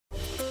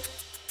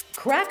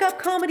Crack Up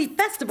Comedy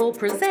Festival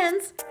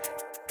presents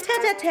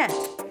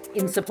Tete-a-Tête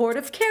in support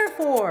of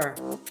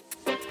Carefor.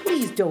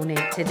 Please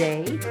donate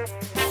today.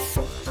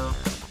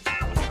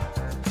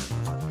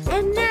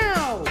 And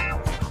now,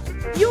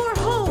 your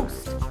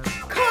host,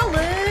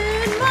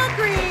 Colin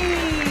Mochrie.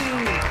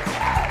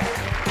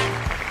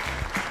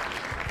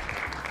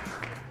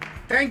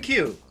 Thank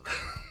you.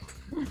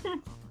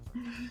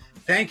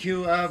 Thank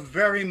you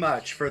very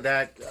much for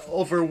that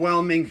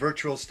overwhelming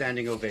virtual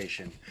standing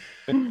ovation.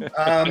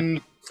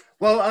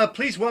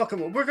 Please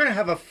welcome. We're going to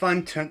have a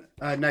fun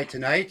night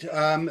tonight.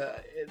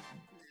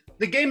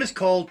 The game is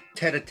called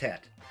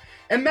Tete-a-Tête.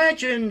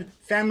 Imagine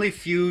Family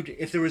Feud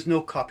if there was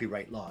no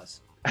copyright laws.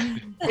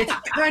 It's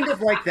kind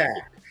of like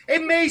that.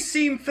 It may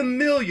seem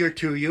familiar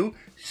to you,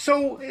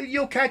 so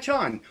you'll catch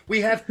on.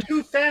 We have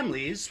two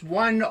families,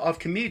 one of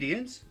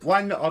comedians,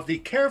 one of the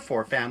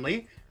Carefor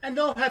family, and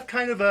they'll have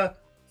kind of a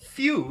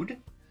feud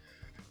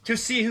to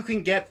see who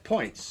can get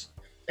points.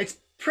 It's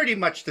pretty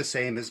much the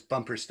same as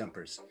bumper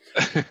stumpers.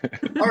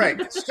 All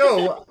right,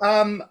 so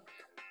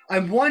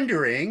I'm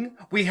wondering,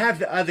 we have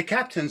the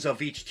captains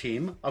of each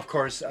team. Of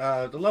course,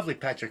 the lovely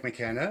Patrick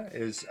McKenna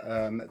is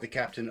the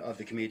captain of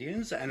the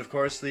comedians, and of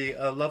course the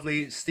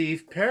lovely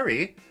Steve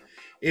Perry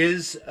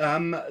is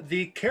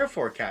the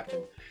Carefor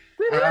captain.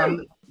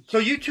 So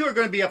you two are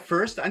going to be up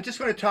first. I'm just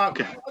going to talk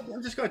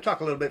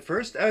a little bit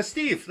first.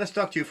 Steve, let's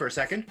talk to you for a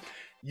second.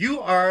 You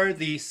are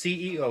the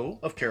CEO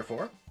of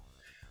Carefor.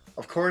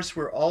 Of course,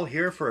 we're all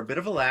here for a bit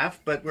of a laugh,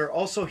 but we're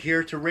also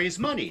here to raise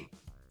money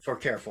for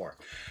Carefor.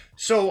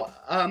 So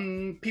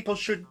people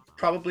should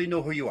probably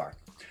know who you are.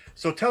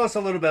 So tell us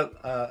a little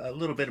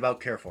bit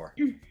about Carefor.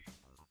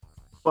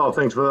 Well,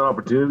 thanks for that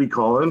opportunity,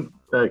 Colin.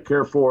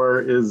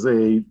 Carefor is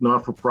a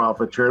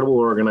not-for-profit charitable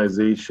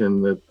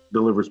organization that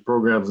delivers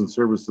programs and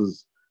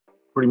services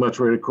pretty much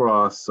right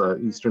across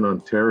Eastern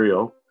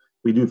Ontario.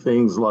 We do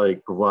things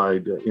like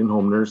provide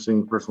in-home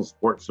nursing, personal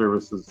support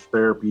services,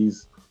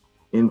 therapies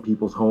in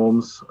people's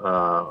homes.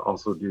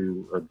 Also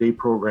do day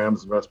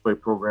programs and respite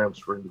programs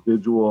for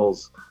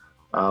individuals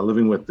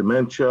living with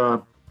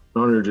dementia,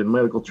 non-urgent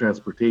medical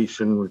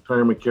transportation,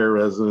 retirement care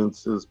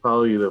residences,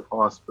 palliative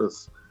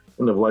hospice,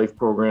 end-of-life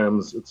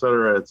programs, et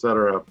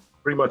cetera,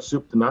 pretty much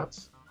soup to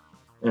nuts.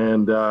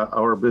 And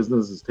our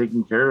business is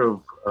taking care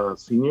of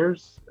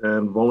seniors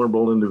and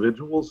vulnerable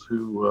individuals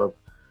who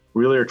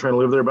really are trying to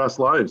live their best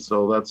lives.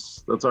 So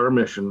that's our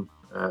mission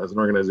as an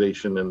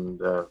organization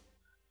and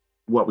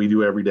what we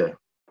do every day.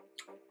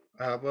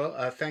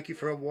 Thank you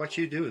for what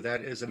you do.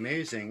 That is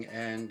amazing,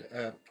 and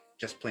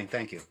just plain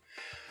thank you.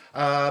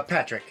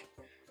 Patrick,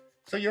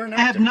 so you're an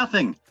actor. I have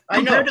nothing.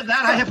 Compared to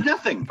that, I have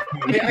nothing.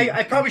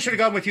 I probably should have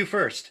gone with you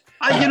first.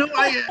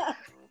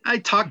 I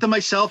talk to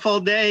myself all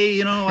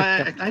day.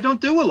 I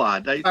don't do a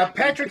lot.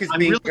 Patrick is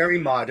being very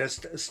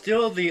modest.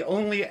 Still the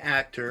only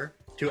actor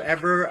to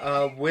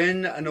ever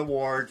win an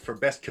award for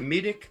Best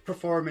Comedic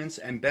Performance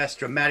and Best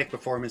Dramatic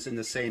Performance in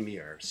the same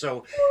year.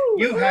 So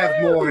you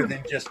have more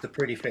than just the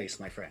pretty face,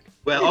 my friend.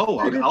 Well,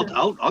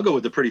 I'll go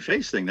with the pretty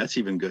face thing. That's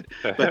even good.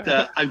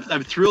 But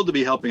I'm thrilled to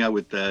be helping out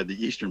with the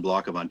Eastern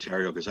Bloc of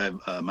Ontario because I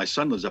have my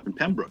son lives up in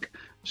Pembroke.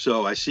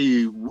 So I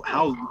see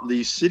how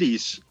these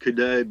cities could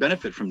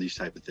benefit from these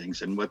type of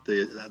things and what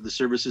the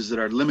services that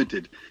are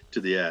limited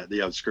to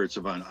the outskirts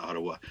of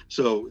Ottawa.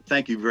 So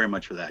thank you very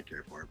much for that,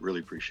 Carefor. Really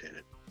appreciate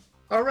it.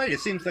 All right, it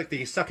seems like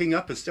the sucking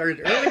up has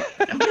started early.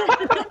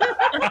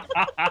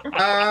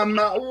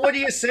 What do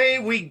you say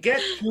we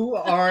get to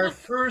our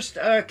first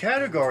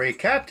category?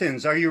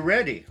 Captains, are you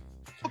ready?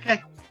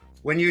 Okay.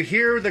 When you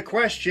hear the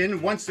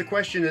question, once the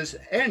question is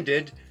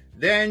ended,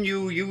 then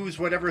you use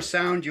whatever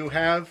sound you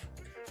have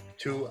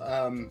to,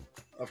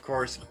 of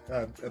course,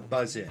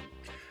 buzz in.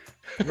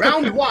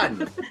 Round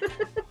one.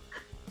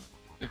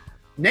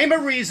 Name a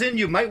reason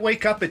you might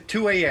wake up at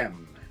 2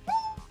 a.m.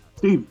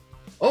 Steve.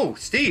 Oh,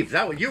 Steve,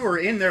 you were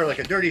in there like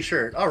a dirty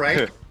shirt. All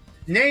right.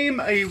 Name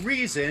a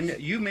reason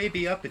you may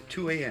be up at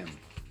 2 a.m.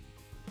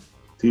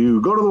 To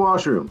go to the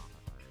washroom.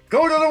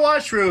 Go to the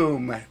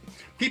washroom.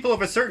 People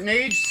of a certain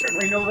age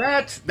certainly know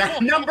that. That's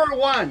number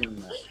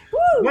one.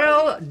 Woo!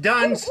 Well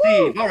done,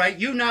 Steve. All right,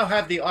 you now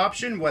have the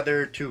option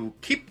whether to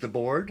keep the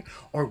board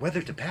or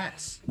whether to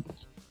pass.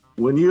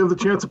 When you have the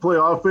chance to play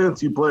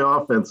offense, you play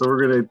offense. So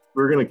we're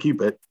gonna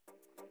keep it.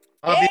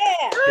 Obviously,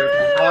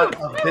 there's a lot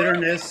of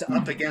bitterness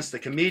up against the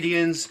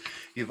comedians.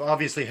 You've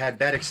obviously had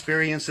bad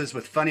experiences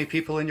with funny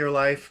people in your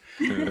life.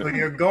 But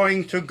you're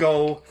going to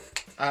go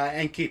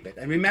and keep it.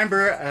 And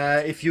remember,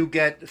 if you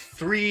get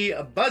 3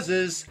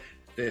 buzzes,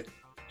 the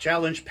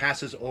challenge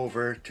passes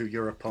over to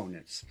your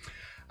opponents.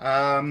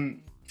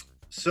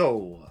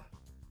 So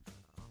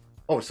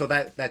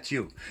that's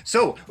you.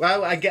 So,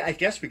 well, I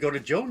guess we go to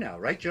Joe now,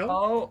 right, Joe?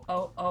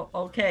 Oh,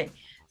 okay.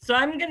 So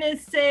I'm going to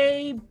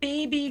say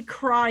baby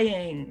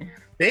crying.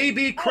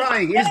 Baby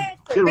crying. Is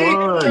baby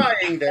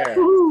crying there?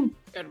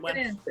 Good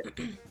one.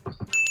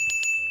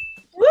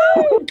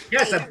 Woo!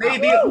 Yes, a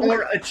baby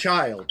or a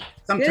child.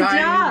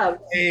 Sometimes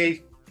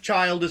a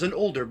child is an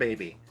older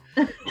baby.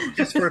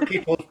 Just for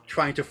people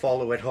trying to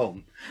follow at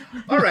home.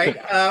 All right,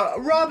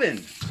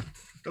 Robin.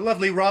 the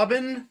lovely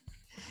Robin.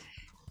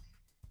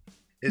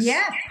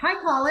 Yes. Hi,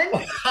 Colin.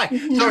 Oh, hi.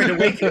 Sorry to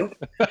wake you.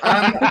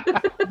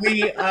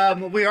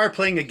 We are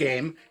playing a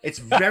game. It's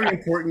very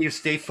important you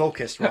stay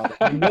focused, Robin.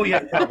 I know you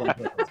have problems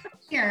with it.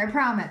 Here, I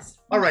promise.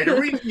 All right, a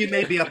reason you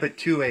may be up at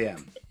 2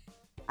 a.m.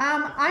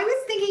 I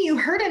was thinking you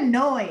heard a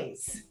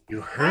noise.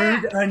 You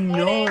heard a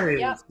noise.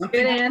 Yep.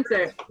 Good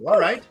answer. All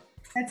right.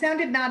 That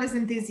sounded not as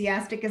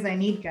enthusiastic as I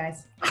need,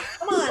 guys.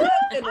 Come on.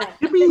 Good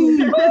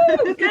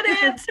one. Good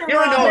answer, Hear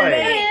a Robin.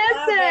 Good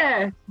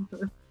noise.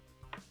 answer.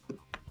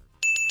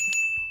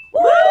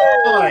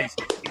 Noise.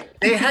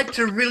 They had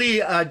to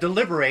really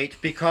deliberate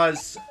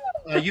because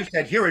you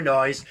said hear a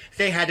noise.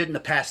 They had it in the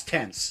past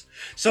tense.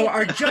 So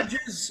our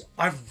judges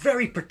are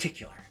very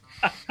particular.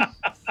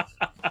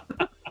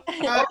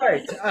 All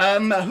right.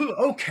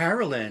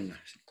 Carolyn,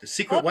 the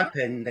secret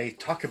weapon they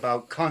talk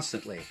about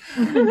constantly.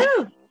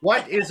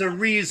 What is a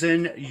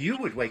reason you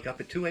would wake up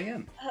at 2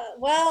 a.m.?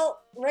 Well,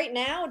 right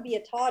now it'd be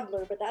a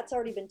toddler, but that's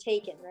already been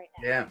taken right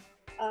now. Yeah.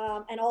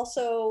 And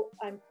also,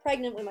 I'm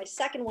pregnant with my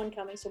second one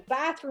coming, so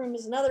bathroom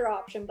is another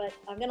option, but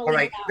I'm going to All leave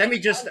right. it out. Let me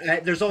just,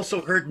 there's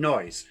also heard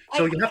noise.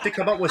 So you have to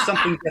come up with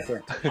something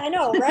different. I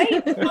know, right? So,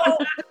 I'm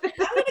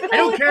gonna go I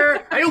don't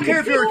care. I don't care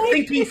if you're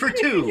thinking for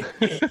 2.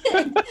 I'm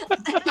going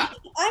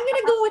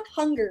to go with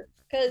hunger,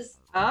 because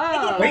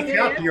Oh. Wake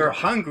up, you're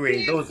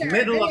hungry. Those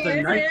middle of the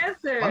Good night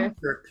answer.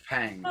 hunger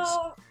pangs.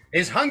 oh,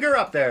 Is hunger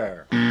up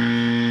there?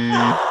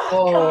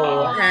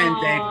 Oh, and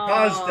they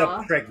buzzed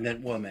a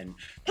pregnant woman.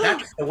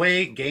 That's the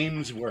way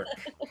games work.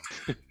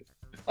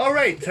 All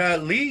right,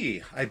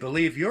 Lee, I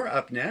believe you're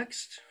up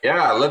next.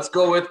 Yeah, let's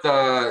go with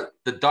the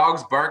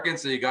dog's barking,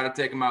 so you got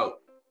to take him out.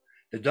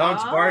 The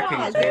dog's barking.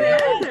 Good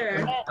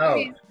answer.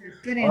 Oh,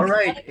 Good all answer.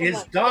 right.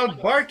 Is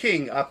dog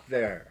barking up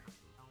there?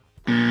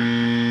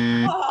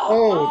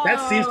 Oh,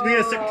 that seems to be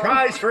a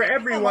surprise for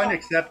everyone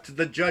except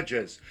the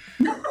judges.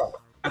 Oh,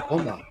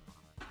 hold on.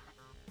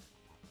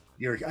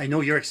 I know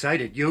you're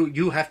excited.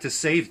 You have to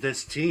save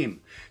this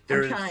team.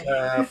 There's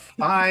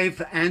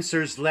 5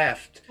 answers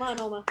left. come on,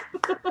 Oma.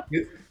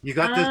 You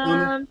got this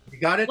one? You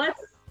got it?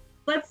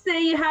 Let's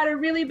say you had a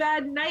really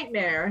bad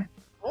nightmare.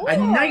 A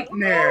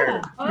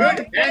nightmare. Oh,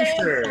 Good good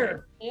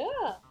answer. Yeah.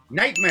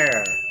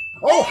 Nightmare.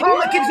 Oh,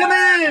 Holla gives him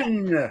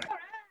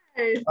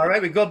in. All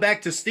right, we go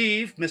back to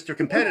Steve, Mr.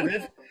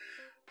 Competitive.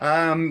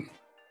 All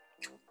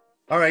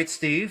right,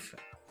 Steve,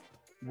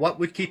 what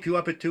would keep you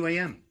up at 2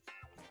 a.m.?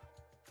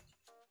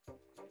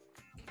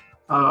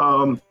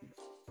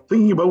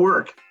 Thinking about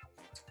work.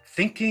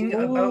 Thinking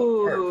about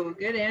work. Ooh,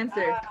 good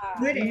answer.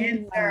 Good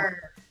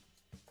answer.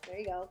 There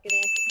you go. Good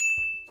answer.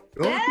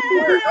 Go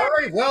to work. All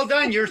right, well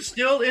done. You're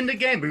still in the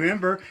game.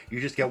 Remember,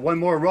 you just get one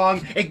more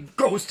wrong, it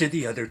goes to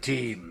the other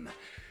team.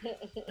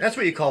 That's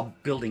what you call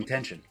building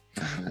tension.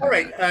 All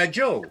right,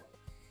 Joe.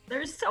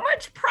 There's so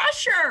much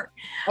pressure.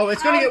 Oh,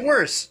 it's going to get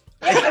worse.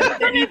 I'm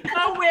gonna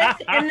go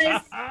with, and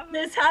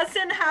this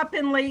hasn't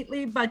happened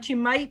lately, but you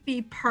might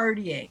be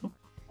partying.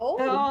 Oh,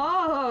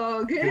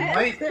 Oh, good You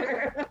might-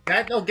 answer.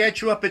 That'll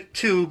get you up at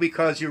 2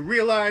 because you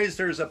realize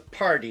there's a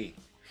party.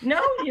 No,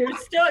 you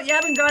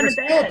haven't gone You're to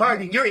still bed.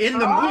 partying. You're in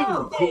the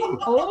mood.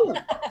 Oh,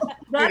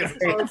 that's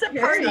it's a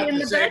party in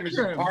the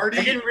bedroom. I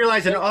didn't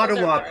realize in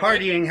Ottawa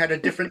partying had a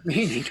different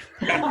meaning.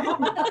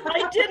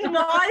 I didn't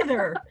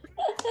either.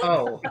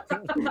 Oh,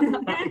 From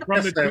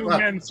the two well,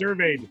 men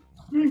surveyed.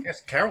 I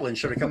guess Carolyn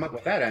should have come up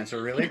with that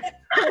answer, really.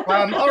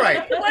 All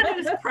right. One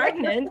who's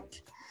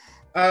pregnant.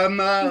 Who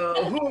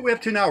are we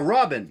up to now?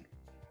 Robin.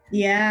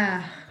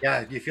 Yeah.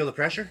 Yeah, do you feel the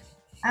pressure?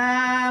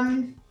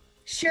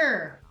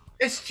 Sure.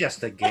 It's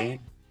just a game.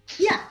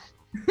 Yeah.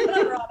 come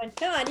on, Robin.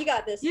 Come on, you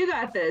got this. You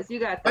got this. You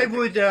got I this.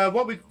 would.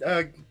 What would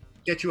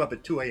get you up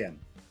at 2 a.m.?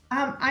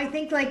 I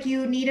think like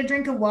you need a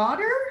drink of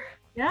water.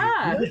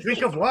 Yeah. A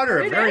drink of water,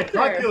 a Good very answer.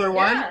 popular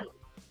one. Yeah.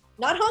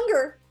 Not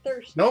hunger,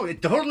 thirst. No,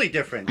 it's totally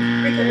different.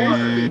 Drink of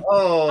water.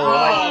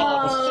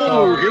 Oh.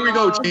 Oh, here we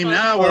go, team.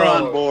 Now we're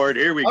on board.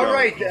 Here we go. All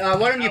right.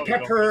 Why don't you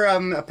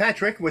pepper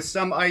Patrick with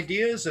some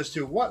ideas as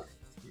to what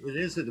it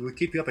is that would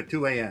keep you up at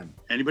 2 a.m.?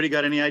 Anybody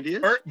got any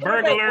ideas?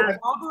 Burglar.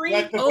 Robbery.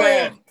 Let the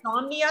fan.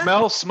 Insomnia.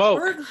 Smell smoke.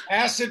 Burg-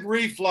 Acid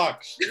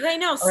reflux. I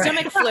know,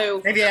 stomach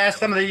flu. Maybe ask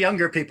some of the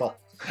younger people.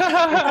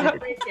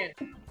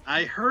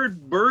 I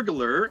heard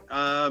burglar.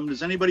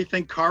 Does anybody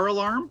think car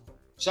alarm?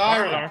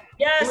 Siren.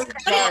 Yes.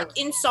 Siren.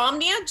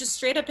 Insomnia? Just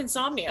straight up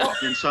insomnia.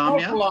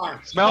 Insomnia? Alarm.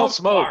 Smell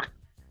smoke.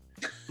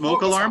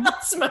 Smoke alarm?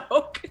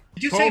 Smoke.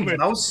 Did you say COVID.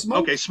 mouse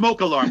smoke? Okay,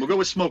 smoke alarm. We'll go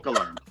with smoke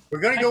alarm. We're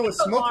going to go with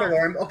smoke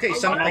alarm. Okay,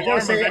 so I got to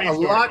Alarm say of any a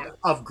sort. lot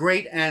of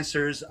great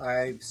answers.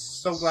 I'm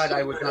so glad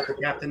I was not the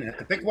captain. I have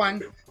to pick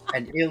one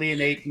and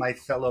alienate my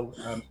fellow.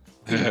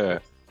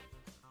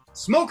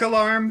 Smoke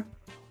alarm.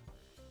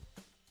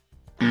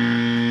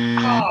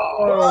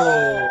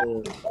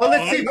 Oh. Well,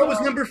 let's see. What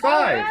was number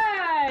 5?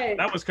 Right.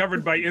 That was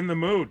covered by In the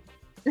Mood.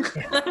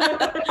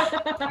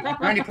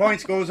 90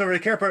 points goes over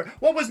to Carefor.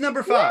 What was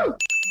number 5?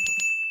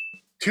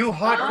 Too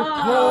hot or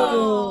Oh,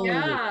 cold.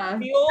 yeah.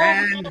 The old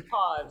And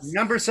menopause.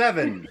 number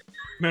 7.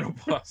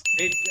 Menopause.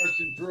 It's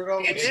Justin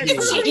Trudeau.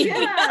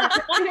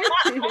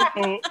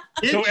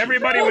 So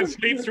everybody would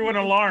sleep through an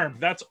alarm.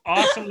 That's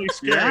awesomely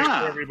scary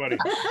Yeah. for everybody.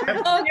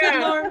 Oh, good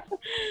Lord.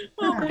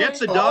 Oh, Forget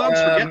the dogs,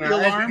 forget the As you can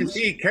alarms.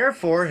 see,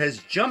 Carefor has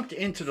jumped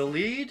into the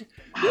lead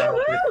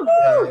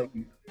with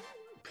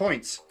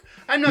points.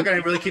 I'm not going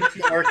to really keep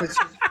score because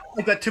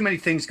I've got too many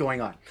things going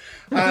on.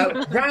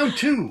 Round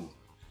 2.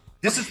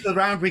 This is the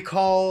round we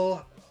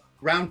call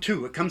round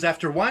 2. It comes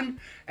after 1,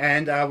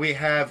 and we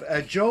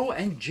have Joe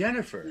and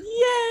Jennifer.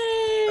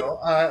 Yay! So,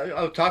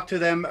 I'll talk to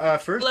them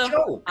first. Hello.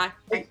 Joe. Hi.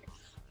 Hey,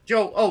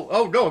 Joe.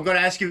 Oh, no, I'm going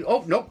to ask you.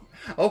 Oh, no.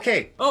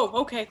 Okay.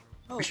 Oh, okay.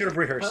 Oh. We should have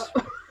rehearsed.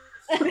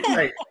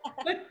 Right.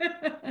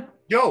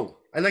 Joe,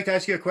 I'd like to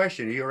ask you a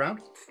question. Are you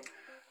around?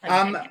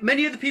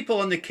 Many of the people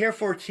on the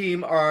Carefor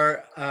team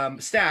are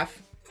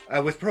staff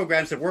with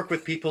programs that work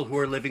with people who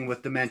are living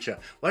with dementia.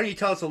 Why don't you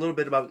tell us a little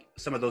bit about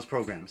some of those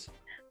programs?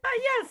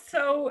 Yes,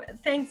 so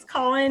thanks,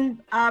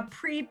 Colin.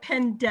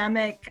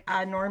 Pre-pandemic,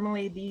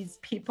 normally these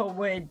people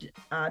would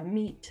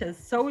meet to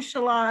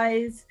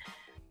socialize,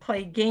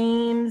 play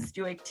games,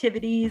 do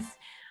activities,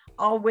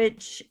 all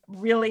which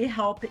really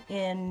help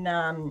in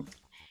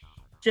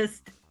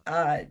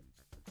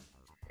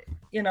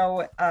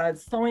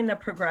slowing the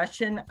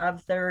progression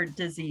of their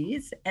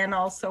disease and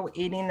also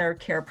aiding their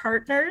care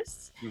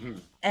partners. Mm-hmm.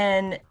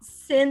 And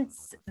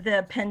since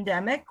the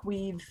pandemic,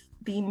 we've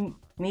been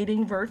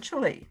meeting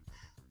virtually,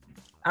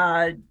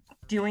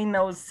 doing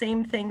those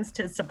same things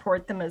to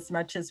support them as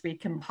much as we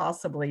can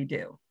possibly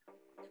do.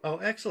 Oh,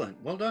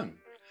 excellent. Well done.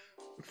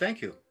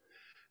 Thank you.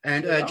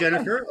 And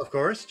Jennifer, of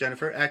course,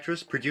 Jennifer,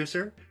 actress,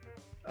 producer.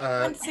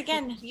 Once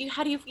again, you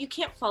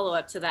can't follow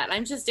up to that.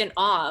 I'm just in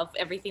awe of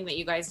everything that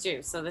you guys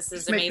do. So this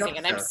is Just make amazing, up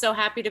and I'm stuff. so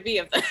happy to be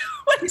of that.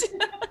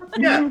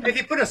 Yeah, if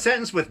you put a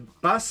sentence with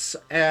bus,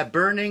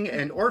 burning,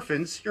 and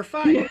orphans, you're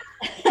fine.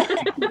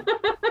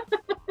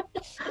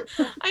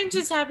 I'm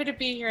just happy to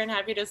be here and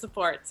happy to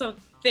support. So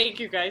thank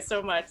you guys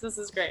so much. This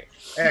is great.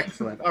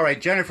 Excellent. All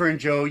right, Jennifer and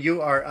Joe, you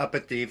are up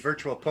at the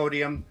virtual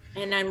podium.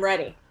 And I'm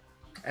ready.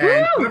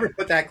 And whoever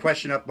put that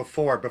question up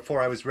before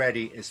I was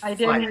ready is I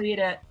didn't fired. read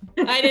it.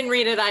 I didn't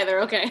read it either.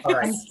 Okay. All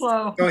right. I'm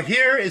slow. So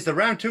here is the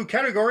round 2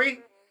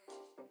 category.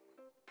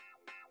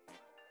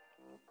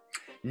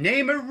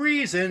 Name a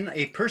reason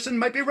a person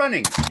might be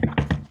running.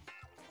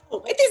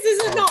 Oh, this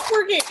is not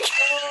working.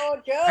 Oh,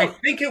 Joe. I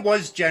think it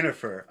was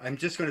Jennifer. I'm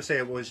just going to say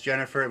it was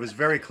Jennifer. It was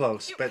very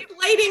close, but You're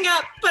lighting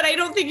up, but I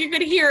don't think you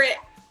could hear it.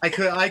 I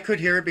could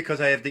hear it because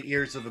I have the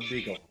ears of a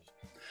beagle.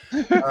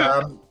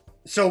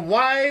 So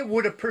why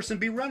would a person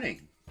be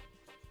running?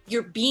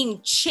 You're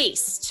being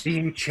chased.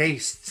 Being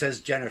chased,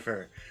 says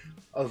Jennifer.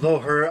 Although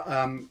her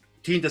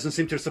team doesn't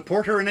seem to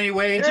support her in any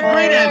way. It's a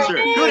great answer.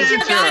 Good You answer.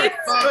 guys.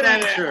 Good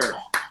answer.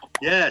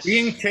 Yes.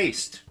 Being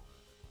chased.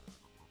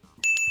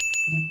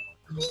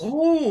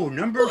 Oh,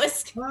 number Oh,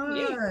 it's-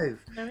 5.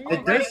 Yeah.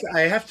 It does.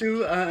 I have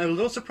to. A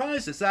little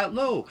surprised it's that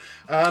low.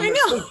 I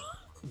know. So,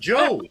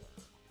 Joe,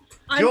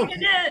 I'm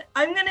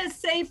gonna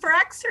say for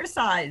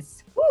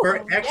exercise.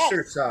 for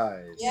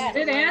exercise. Yes.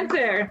 Good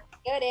answer.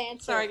 Good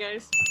answer. Sorry,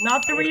 guys.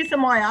 Not the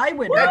reason why I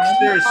would.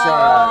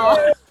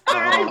 Exercise. All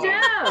right,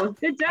 Joe.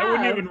 Good job. I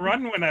wouldn't even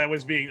run when I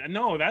was being.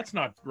 No, that's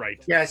not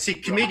right. Yeah. See,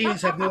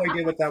 comedians have no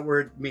idea what that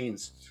word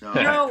means.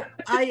 No,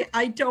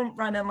 I don't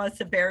run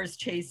unless a bear is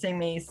chasing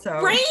me. So.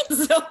 Right?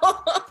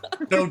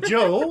 So,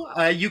 Joe,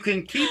 you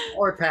can keep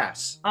or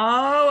pass.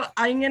 Oh,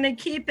 I'm gonna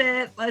keep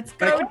it. Let's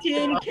go,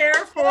 team.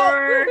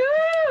 Carefor.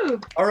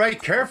 Woohoo! All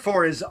right,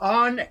 Carefor is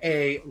on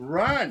a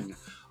run.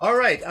 All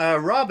right,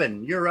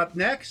 Robin, you're up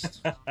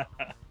next. I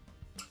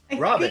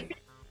Robin.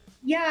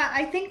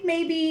 I think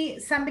maybe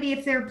somebody,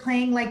 if they're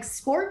playing like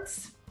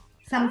sports,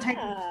 some type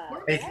of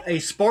sport. A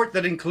sport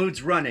that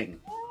includes running.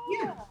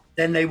 Yeah.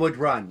 Then they would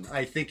run.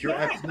 I think you're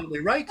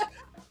absolutely right.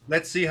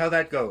 Let's see how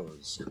that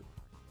goes.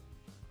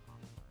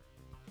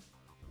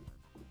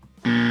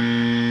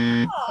 Oh,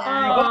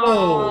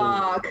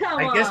 come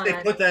on. I guess they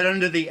put that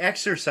under the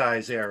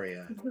exercise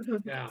area.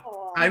 Yeah.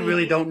 Oh, I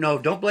really don't know.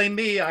 Don't blame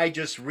me. I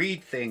just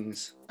read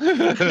things. Go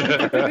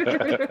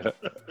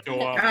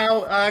off.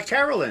 Now,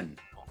 Carolyn.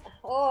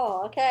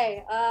 Oh,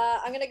 okay.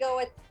 I'm gonna go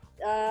with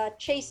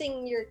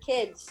chasing your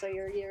kids. So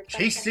you're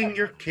Chasing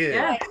your kids.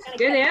 Yeah,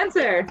 good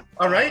answer.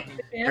 All right.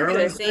 Good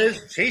Carolyn answer.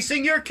 says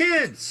chasing your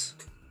kids.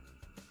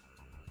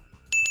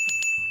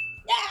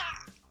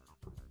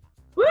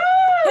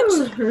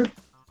 Woo!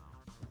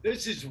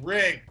 This is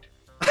rigged.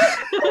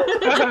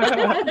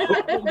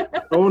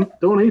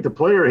 Don't hate the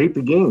player, hate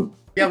the game.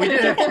 Yeah, we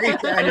did have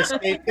chase and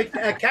escape.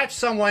 Catch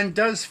someone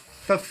does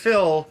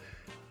fulfill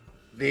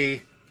the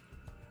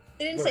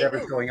They didn't say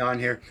whatever's who. going on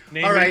here.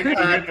 Name All right. me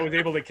that was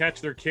able to catch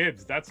their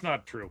kids. That's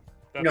not true.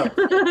 That's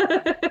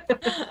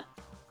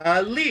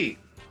No. Lee.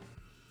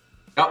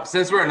 Oh,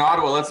 since we're in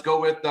Ottawa, let's go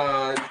with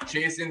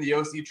chasing the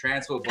OC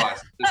transfer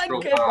bus. Just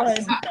real Good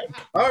fast. one.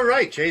 All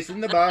right,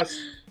 chasing the bus.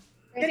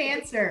 Good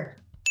answer.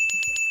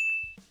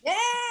 Yeah.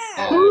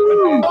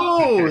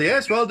 Oh,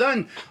 yes, well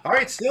done. All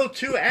right, still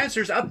 2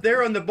 answers up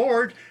there on the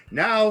board.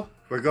 Now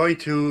we're going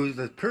to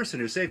the person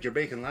who saved your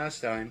bacon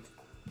last time.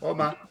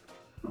 Oma.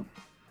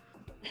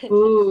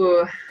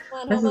 Ooh, Come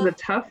on, this is Homa. a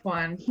tough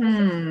one.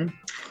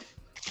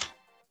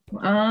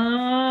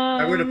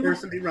 Why would a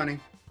person be running?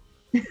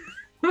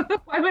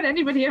 Why would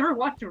anybody ever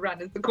want to run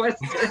is the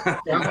question.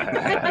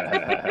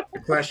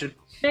 Good question.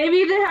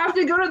 Maybe they have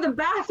to go to the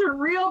bathroom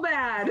real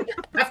bad.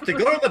 Have to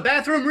go to the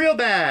bathroom real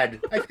bad.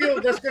 I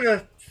feel that's going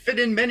to fit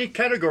in many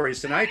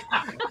categories tonight.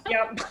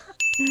 Yep.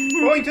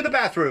 Going to the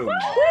bathroom.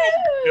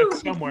 Get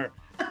somewhere.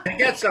 To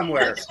get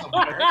somewhere.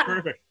 That's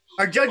perfect.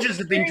 Our judges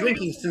have been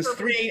drinking since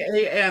 3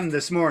 a.m.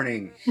 this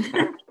morning.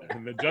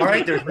 And the All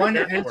right, judges- there's one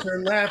answer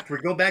left. We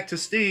go back to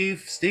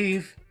Steve.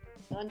 Steve,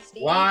 Come on,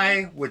 Steve.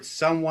 why would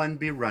someone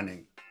be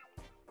running?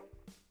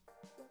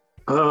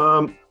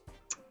 I've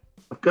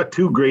got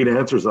two great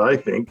answers, I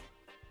think.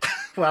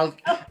 Well,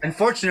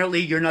 unfortunately,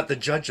 you're not the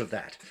judge of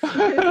that.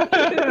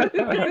 I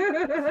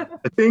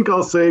think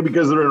I'll say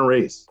because they're in a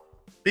race.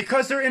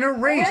 Because they're in a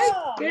race.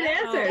 Oh, Good wow.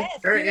 answer. Yes.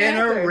 They're Good in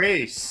answer. a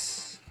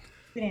race.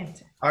 Good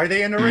answer. Are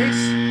they in a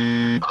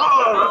race?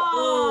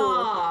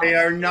 Oh. They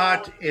are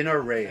not in a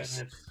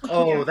race.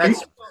 Oh,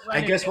 that's.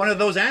 I guess one of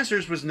those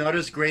answers was not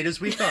as great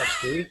as we thought,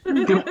 Steve.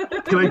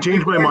 Can I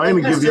change my mind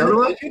and give the other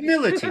one?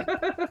 Humility.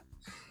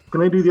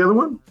 Can I do the other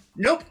one?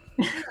 Nope.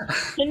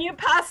 Can you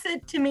pass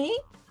it to me?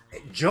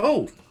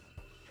 Joe,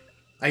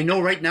 I know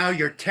right now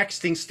you're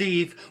texting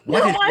Steve.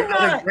 What No, is I'm your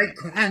other not. great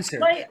answer?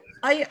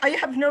 I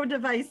have no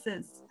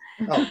devices.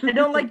 Oh. I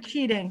don't like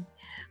cheating.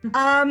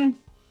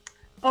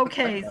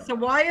 Okay, so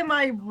why am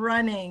I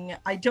running?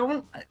 I've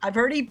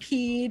already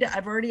peed,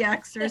 I've already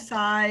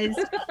exercised.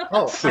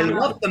 Oh, I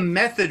love the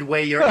method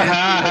way you're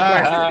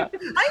answering the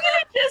question. I'm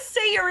gonna just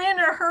say you're in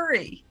a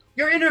hurry.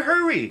 You're in a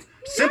hurry.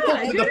 Simple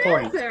Yeah, to the good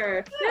point.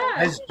 answer. Yeah.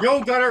 Has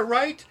Joe got it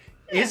right?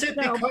 Is it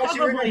No, because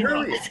you're in a probably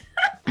hurry?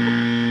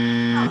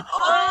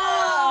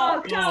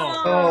 Oh, come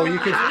on. Oh, you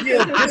can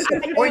feel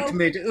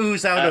disappointment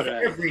ooze out of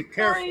every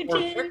Sorry, Carefor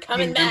Jim. We're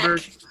coming team member.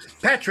 back.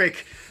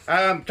 Patrick,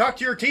 talk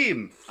to your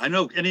team. I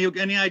know. Any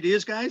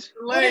ideas, guys?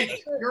 You're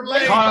late. You're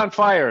late. Caught on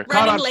fire.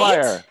 Caught Running on late?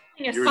 fire.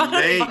 You're Caught on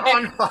late. fire.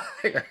 On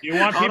fire. You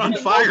want Out people on to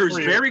vote fire is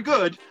for you. very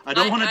good. I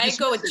don't want to. I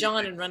go with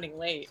John and running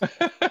late.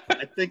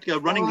 I think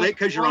running late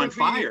because you're on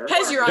fire.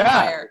 Because you're on Yeah.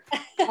 fire.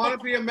 I want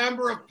to be a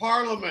member of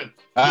parliament.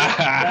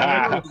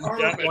 Yeah,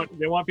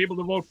 they want people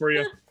to vote for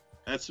you.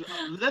 That's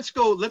let's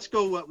go.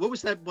 What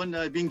was that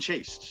one being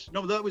chased?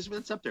 No,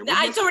 that's up there.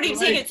 What It's already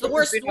taken. It's the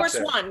worst Up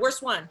there. one.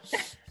 Worst one.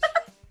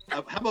 how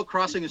about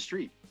crossing a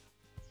street?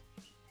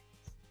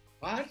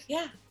 What?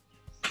 Yeah.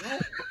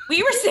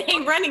 We were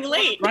saying running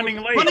late. Running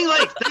late. Running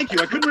late. Thank you.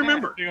 I couldn't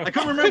remember. I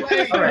couldn't remember.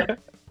 All right.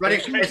 Running.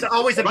 It's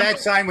always a bad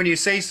sign when you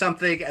say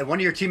something and one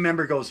of your team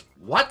member goes,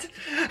 "What?"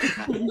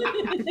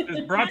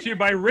 It's brought to you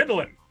by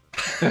Ritalin.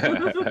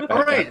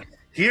 All right.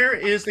 Here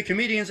is the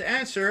comedian's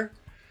answer.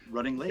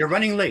 Running late. You're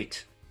running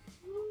late.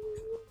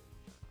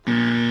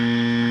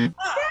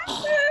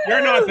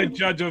 You're not the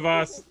judge of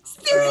us.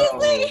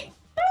 Seriously.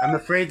 I'm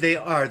afraid they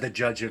are the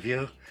judge of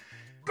you.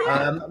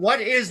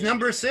 What is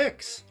number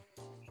 6?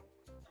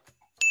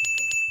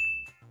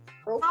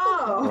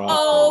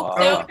 Oh,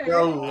 no. Broke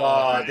the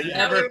law. The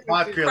ever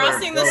popular.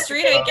 Crossing the broke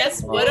street, I the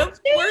guess, law. would have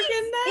worked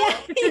in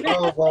that.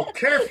 Oh, well,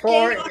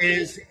 Carefor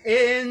is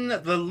in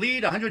the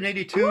lead,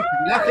 182 to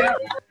nothing.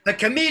 The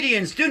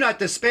comedians do not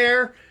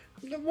despair.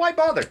 Why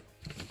bother?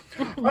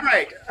 All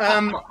right.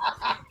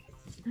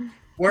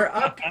 We're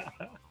up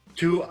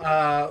to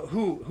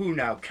who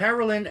now?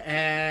 Carolyn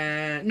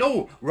and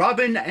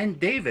Robin and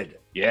David.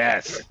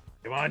 Yes.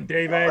 Come on,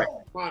 David.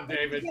 Come on,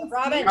 David.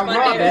 Robin. Now,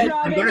 Robin, David.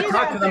 I'm going to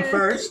talk to them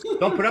first.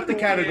 Don't put up the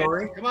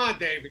category. Come on,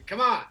 David. Come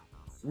on.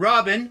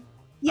 Robin,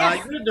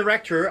 Yes. you're the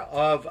director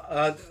of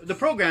the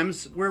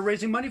programs we're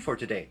raising money for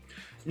today.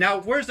 Now,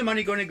 where's the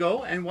money going to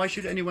go, and why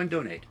should anyone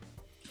donate?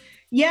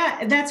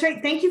 Yeah, that's right.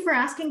 Thank you for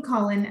asking,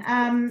 Colin.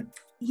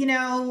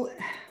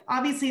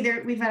 Obviously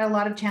we've had a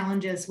lot of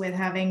challenges with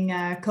having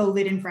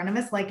COVID in front of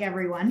us, like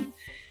everyone,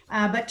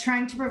 but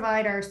trying to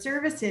provide our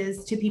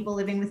services to people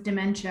living with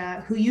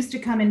dementia who used to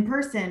come in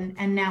person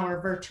and now are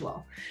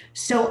virtual.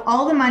 So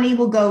all the money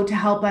will go to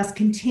help us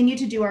continue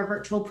to do our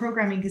virtual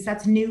programming because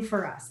that's new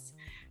for us.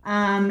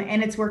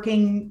 And it's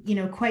working,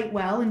 quite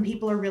well, and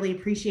people are really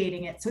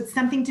appreciating it. So it's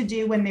something to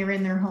do when they're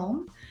in their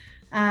home.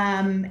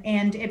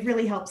 And it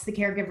really helps the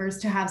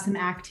caregivers to have some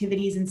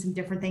activities and some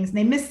different things. And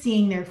they miss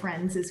seeing their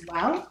friends as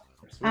well.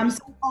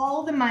 So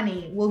all the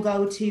money will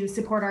go to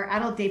support our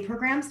adult day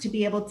programs to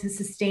be able to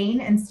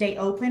sustain and stay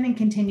open and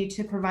continue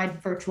to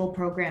provide virtual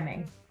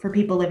programming for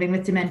people living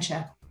with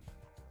dementia.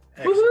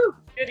 Excellent.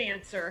 Good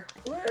answer.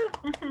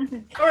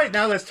 All right,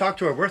 now let's talk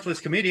to our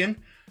worthless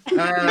comedian.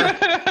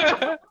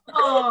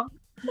 Oh,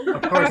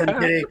 Of course, I'm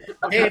kidding.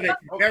 David,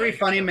 very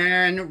funny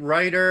man,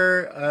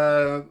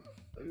 writer.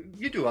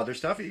 You do other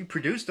stuff. You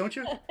produce, don't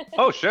you?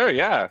 Oh, sure,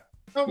 yeah.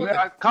 Oh, okay.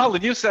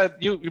 Colin, you said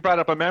you brought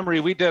up a memory.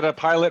 We did a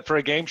pilot for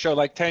a game show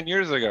like 10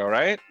 years ago,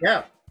 right?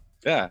 Yeah.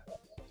 Yeah.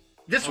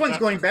 This one's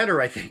going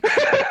better, I think.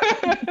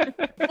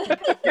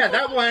 Yeah,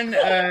 that one,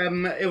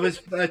 it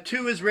was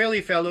 2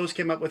 Israeli fellows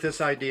came up with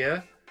this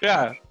idea.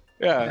 Yeah,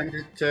 yeah. And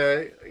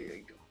it,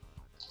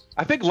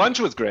 I think lunch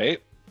was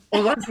great.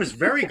 Well, lunch was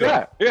very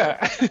good.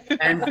 Yeah.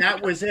 And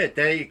that was it.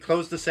 They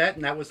closed the set,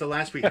 and that was the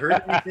last we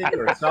heard anything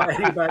or saw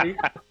anybody.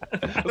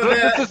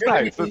 This is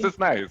nice. This is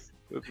nice.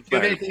 Do you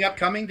have anything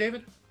upcoming,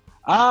 David?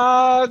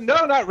 No,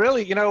 not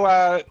really. You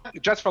know,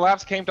 Just for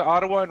Laughs came to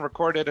Ottawa and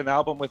recorded an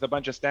album with a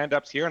bunch of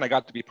stand-ups here, and I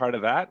got to be part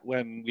of that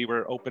when we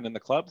were open in the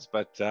clubs.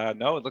 But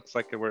no, it looks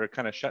like we're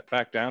kind of shut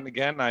back down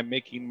again. I'm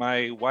making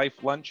my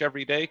wife lunch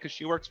every day because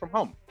she works from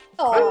home.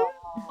 Oh,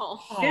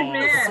 Good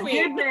man.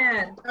 sweet. Good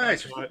man.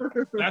 Nice.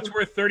 That's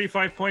worth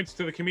 35 points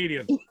to the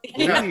comedian.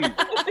 Yeah.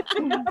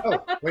 Oh,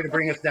 way to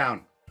bring us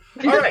down.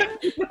 All right.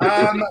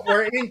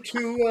 We're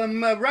into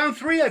round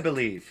 3, I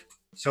believe.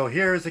 So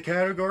here's the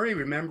category.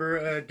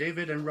 Remember,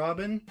 David and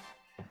Robin,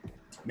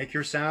 make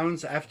your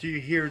sounds after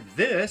you hear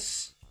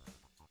this.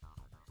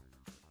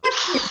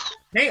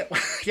 You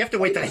have to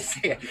wait till I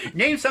say it.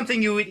 Name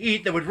something you would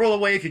eat that would roll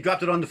away if you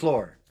dropped it on the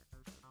floor.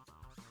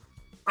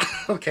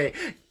 Okay.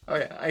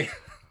 I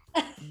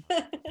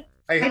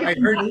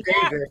heard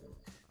David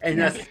in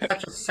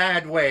such a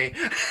sad way.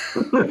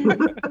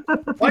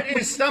 What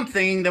is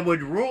something that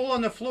would roll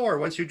on the floor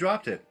once you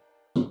dropped it?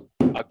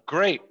 A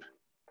grape.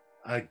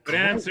 Good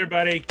answer,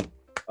 buddy.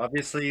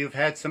 Obviously, you've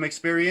had some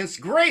experience.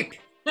 Grape.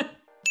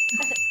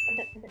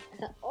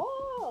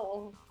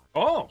 oh.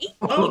 Oh.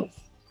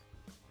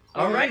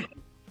 All right.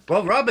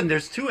 Well, Robin,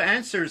 there's 2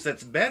 answers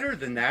that's better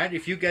than that.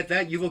 If you get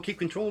that, you will keep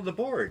control of the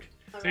board.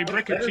 Say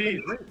brick of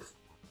cheese.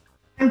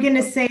 I'm going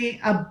to say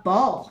a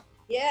ball.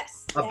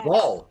 Yes. A yes,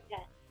 ball.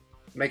 yes.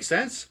 Makes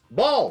sense?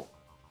 Ball.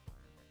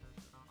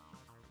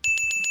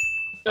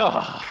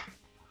 Oh.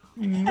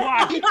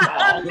 I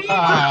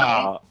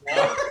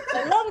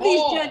love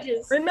these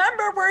judges.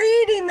 Remember, we're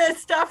eating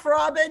this stuff,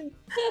 Robin.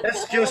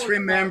 Let's just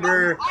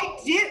remember.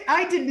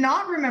 I did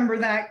not remember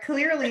that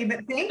clearly,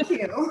 but thank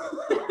you.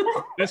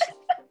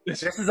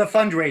 This is a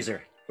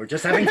fundraiser. We're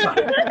just having fun.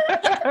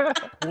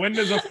 When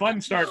does the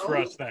fun start for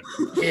us then?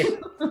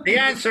 The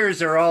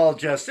answers are all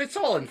just, it's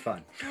all in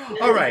fun.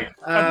 All right.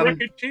 A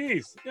brick of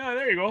cheese. Yeah,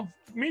 there you go.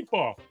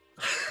 Meatball.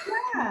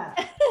 Yeah.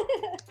 I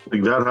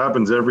think that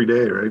happens every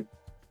day, right?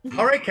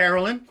 All right,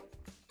 Carolyn.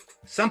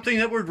 Something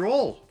that would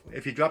roll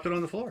if you dropped it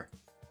on the floor.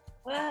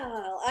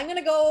 Well, I'm going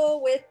to go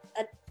with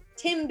a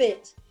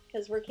Timbit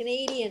because we're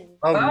Canadian.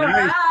 Oh, All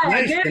nice. right,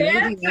 Nice good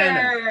Canadian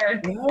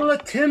answer. Anna. Roll a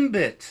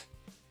Timbit.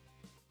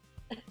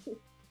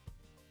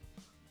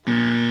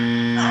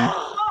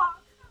 Oh,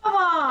 come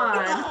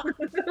on.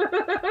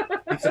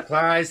 I'm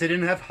surprised they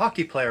didn't have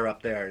hockey player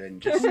up there.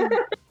 And just... All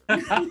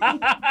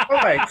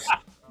right.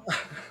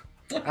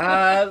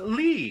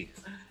 Lee.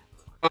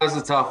 Oh, this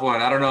is a tough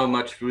one. I don't know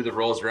much food that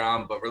rolls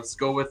around, but let's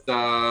go with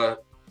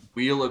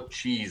wheel of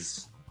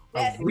cheese.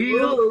 A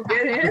wheel. Ooh,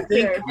 good You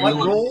think answer. what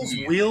Wheel of rolls?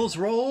 cheese. Wheels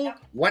roll?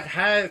 What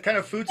kind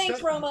of food Thanks,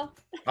 stuff? Roma.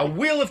 A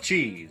wheel of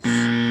cheese.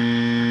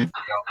 That's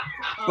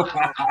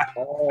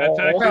actually- Well,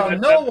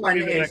 that's no actually one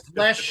the is next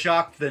less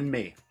shocked than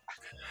me.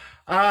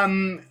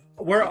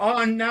 We're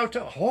on now to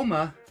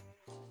Homa.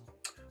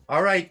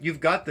 All right, you've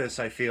got this,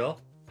 I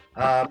feel.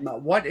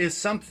 What is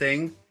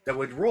something that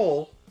would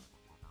roll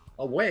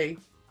away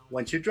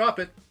once you drop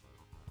it?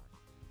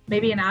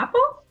 Maybe an apple?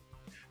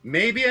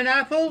 Maybe an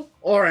apple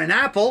or an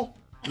apple.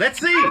 Let's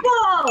see.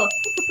 Apple!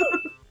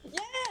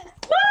 Yes.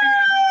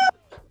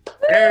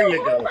 There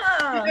you go.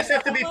 You just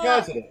have to be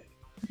positive.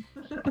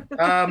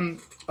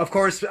 Of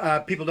course,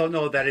 people don't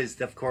know that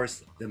is, of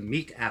course, the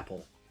meat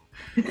apple.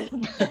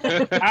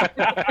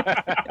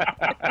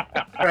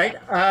 All right.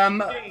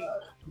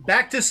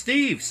 Back to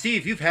Steve.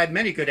 Steve, you've had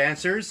many good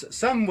answers,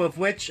 some of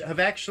which have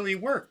actually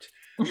worked.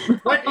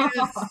 What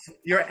is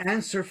your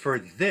answer for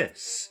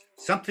this?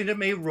 Something that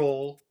may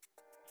roll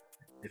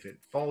if it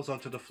falls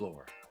onto the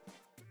floor.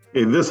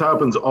 Okay, this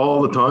happens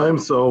all the time,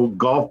 so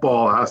golf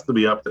ball has to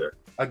be up there.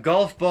 A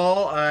golf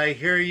ball, I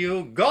hear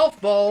you. Golf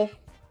ball.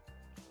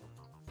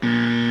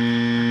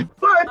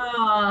 What?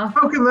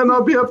 How can that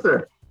not be up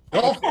there?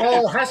 Golf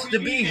ball has to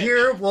be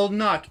here will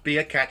not be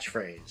a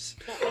catchphrase.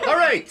 All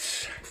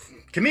right,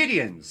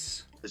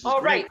 comedians.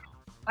 All right.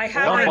 I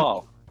have Golf a,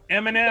 ball.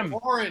 M&M.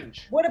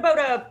 Orange. what about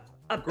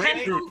a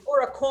Grapefruit. pencil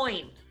or a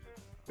coin?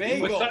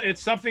 Bagel.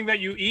 It's something that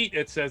you eat.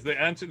 It says the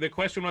answer. The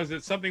question was,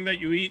 it's something that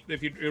you eat.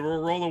 If you, it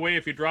will roll away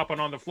if you drop it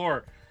on the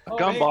floor. A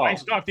gumball. I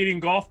stopped eating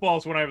golf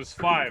balls when I was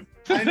 5.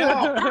 I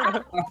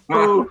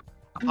know.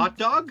 Hot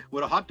dog?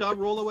 Would a hot dog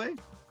roll away?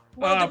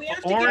 Well, do we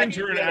have to Orange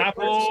give or an Yeah,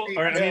 apple, first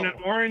or I mean, bagel.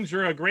 an orange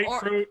or a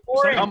grapefruit.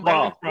 Orange. something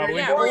Gumball. probably.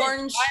 Yeah,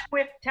 orange. I'm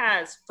with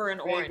Taz for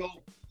an orange.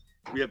 Bagel.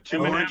 We have 2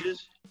 M&M.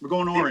 oranges. We're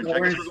going orange. I guess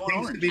Orange we're going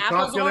seems to orange. be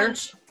Apple's popular.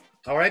 orange.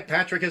 All right,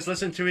 Patrick has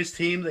listened to his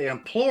team. They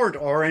implored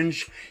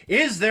orange.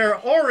 Is there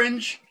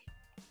orange?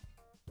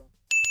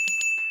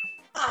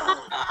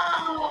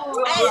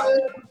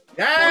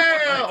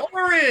 Yeah,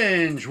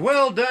 orange.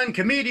 Well done,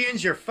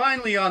 comedians. You're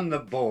finally on the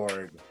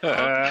board.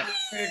 There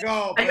you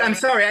go. I'm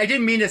sorry. I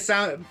didn't mean to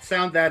sound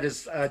that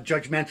as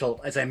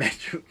judgmental as I meant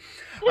to.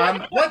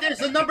 What is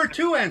the number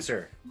 2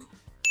 answer?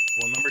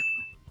 Well, number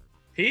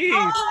peas.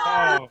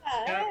 Oh,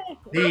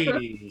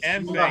 Peas.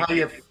 And You know how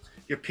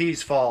your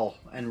peas fall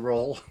and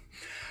roll.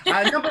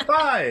 Number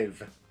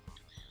 5.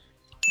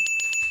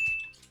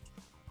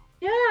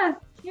 Yeah,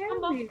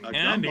 candy.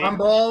 Candy.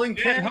 Gumball and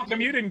Jen, candy. how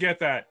come you didn't get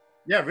that?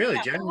 Yeah, really,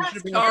 Jen. You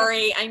should be-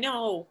 Sorry, I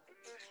know.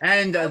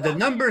 And the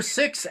number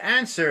 6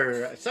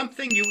 answer,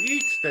 something you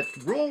eat that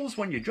rolls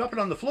when you drop it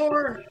on the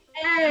floor.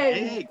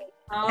 Egg.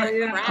 Oh,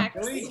 yeah.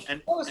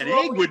 An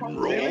egg wouldn't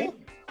roll.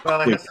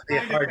 Well, it has to be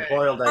hard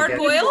boiled, I guess.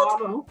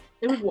 Hard-boiled?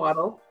 It would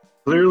waddle.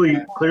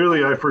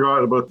 Clearly, I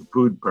forgot about the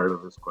food part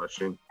of this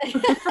question.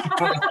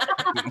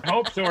 I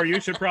hope so, or you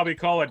should probably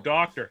call a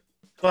doctor.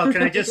 Well,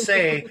 can I just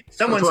say,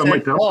 someone That's what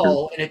said my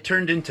ball and it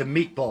turned into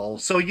meatball.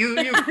 So you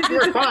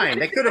were fine.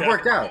 It could have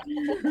worked out.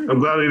 I'm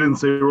glad I didn't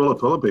say roll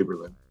of toilet paper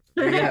then.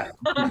 Yeah.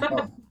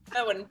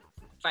 That wouldn't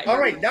fight. All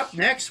right. Up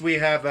next, we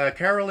have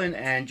Carolyn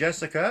and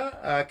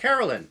Jessica.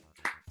 Carolyn,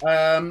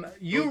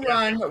 you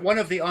run one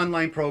of the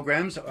online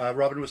programs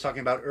Robin was talking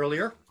about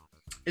earlier.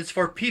 It's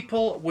for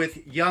people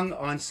with young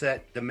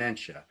onset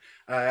dementia.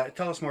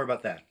 Tell us more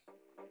about that.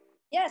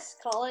 Yes,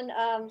 Colin.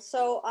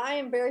 So I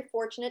am very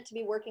fortunate to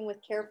be working with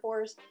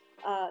Carefor's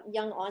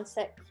Young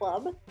Onset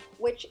Club,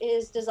 which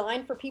is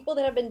designed for people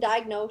that have been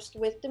diagnosed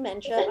with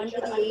dementia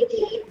under the age of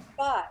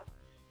 85.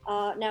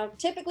 Now,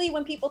 typically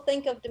when people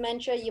think of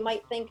dementia, you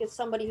might think of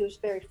somebody who's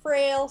very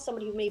frail,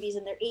 somebody who maybe is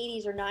in their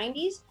 80s or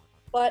 90s,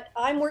 but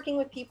I'm working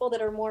with people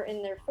that are more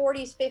in their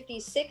 40s,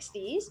 50s,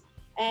 60s,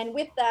 and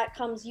with that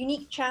comes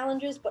unique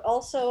challenges, but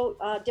also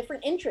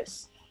different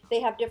interests. They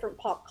have different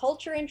pop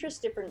culture interests,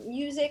 different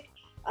music.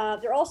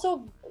 They're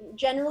also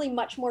generally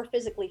much more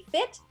physically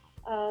fit.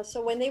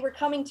 So when they were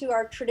coming to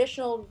our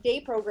traditional day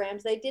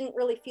programs, they didn't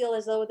really feel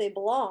as though they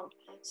belonged.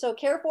 So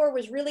Carefor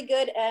was really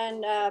good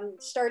and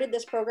started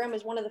this program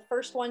as one of the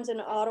first ones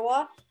in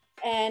Ottawa,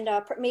 and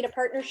made a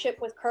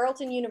partnership with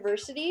Carleton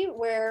University,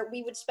 where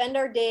we would spend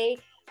our day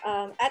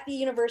at the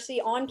university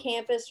on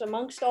campus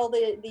amongst all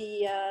the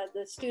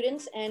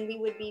students, and we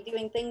would be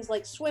doing things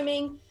like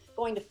swimming,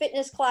 going to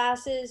fitness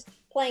classes,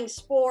 playing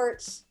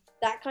sports,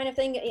 that kind of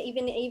thing,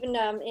 even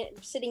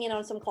sitting in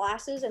on some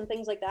classes and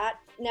things like that.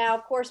 Now,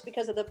 of course,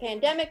 because of the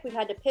pandemic, we've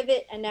had to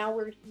pivot, and now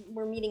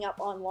we're meeting up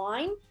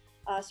online.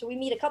 So we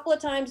meet a couple of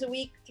times a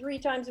week, 3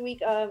 times a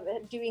week,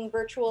 doing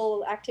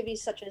virtual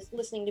activities such as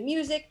listening to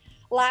music,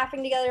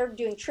 laughing together,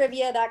 doing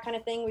trivia, that kind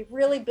of thing. We've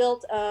really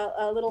built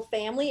a little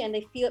family, and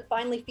they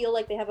finally feel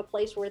like they have a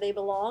place where they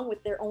belong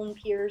with their own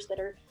peers that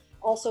are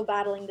also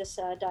battling this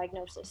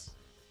diagnosis.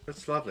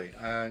 That's lovely.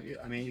 I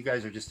mean, you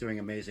guys are just doing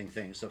amazing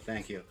things, so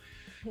thank you.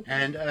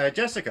 And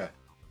Jessica.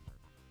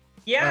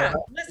 Yeah,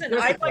 listen,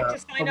 I'd like to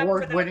sign up for that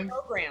award-winning.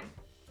 program.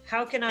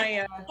 How can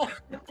I?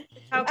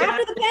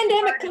 After the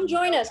pandemic, come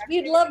join us.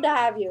 We'd love to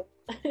have you.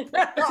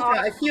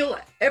 I feel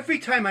every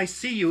time I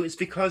see you, it's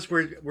because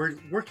we're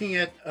working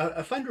at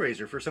a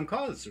fundraiser for some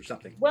cause or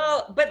something.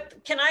 Well, but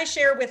can I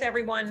share with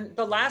everyone,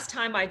 the last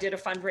time I did a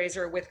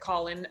fundraiser with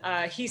Colin,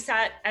 he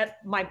sat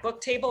at my book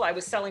table. I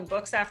was selling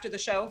books after the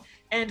show,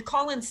 and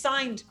Colin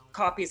signed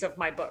copies of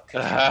my book. It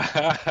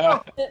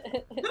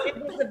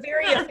was a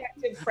very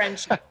effective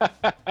friendship.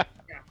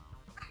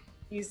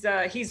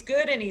 Yeah. He's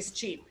good and he's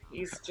cheap.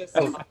 He's just.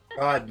 Oh,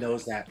 God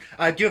knows that.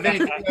 Do you have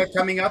anything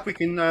coming up we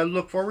can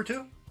look forward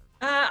to?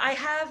 I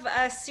have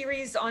a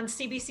series on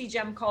CBC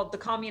Gem called The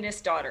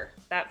Communist Daughter.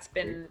 That's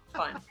been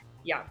fun.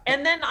 Yeah.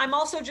 And then I'm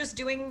also just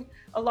doing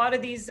a lot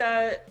of these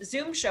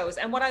Zoom shows.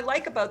 And what I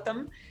like about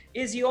them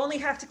is you only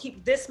have to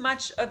keep this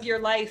much of your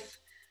life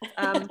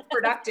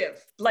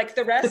productive. Like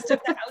the rest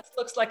of the house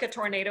looks like a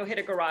tornado hit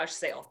a garage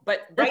sale.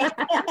 But right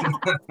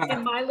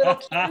in my little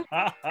cube,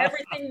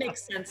 everything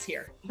makes sense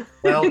here.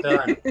 Well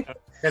done.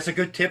 That's a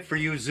good tip for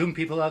you Zoom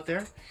people out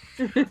there.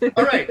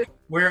 All right,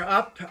 we're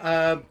up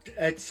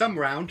at some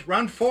round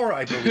 4,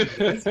 I believe.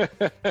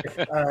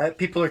 If,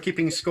 people are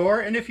keeping score,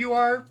 and if you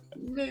are,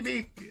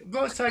 maybe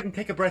go outside and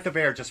take a breath of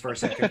air just for a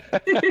second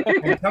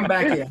and come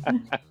back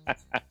in.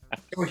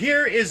 So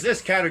here is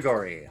this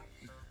category.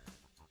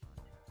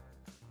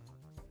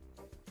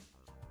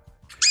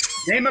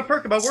 Name a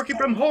perk about working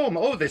from home.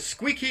 Oh, the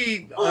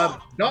squeaky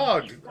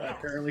dog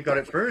apparently got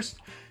it first.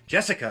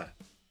 Jessica,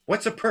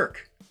 what's a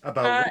perk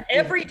about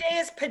every day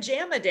is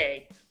pajama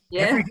day.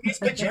 Yeah. Every day is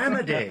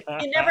pajama day.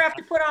 You never have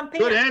to put on pants.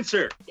 Good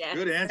answer. Yeah.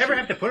 Good answer. Never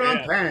have to put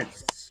on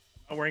pants.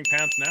 I'm wearing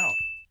pants now.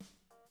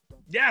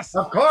 Yes.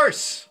 Of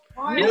course.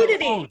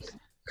 Nudity.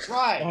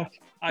 Right.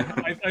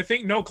 I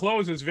think no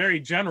clothes is very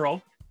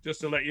general,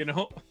 just to let you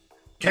know.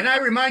 Can I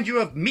remind you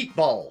of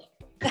meatball?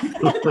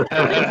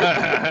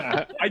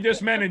 I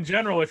just meant in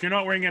general, if you're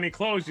not wearing any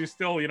clothes, you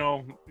still,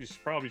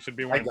 probably should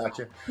be wearing. I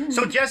gotcha.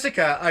 So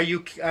Jessica, are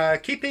you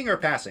keeping or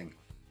passing?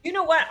 You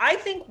know what? I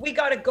think we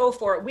got to go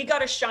for it. We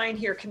got to shine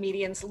here,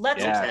 comedians.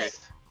 Let's play.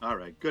 All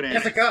right. Good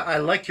answer. Jessica, I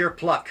like your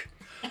pluck.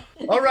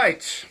 All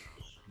right.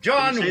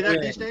 John Can you say that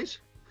Wing. these days?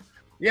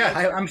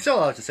 Yeah, I'm still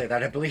allowed to say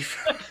that, I believe.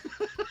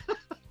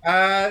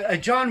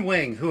 John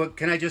Wing, who,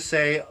 can I just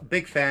say,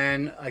 big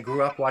fan. I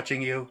grew up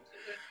watching you.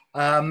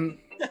 So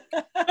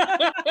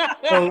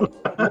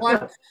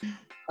what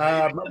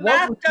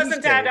math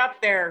doesn't add up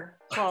there,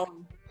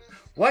 Colin.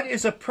 What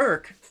is a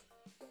perk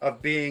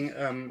of being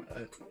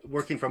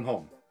working from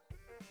home?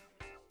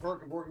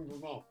 Perk of working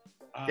from home.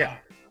 Yeah.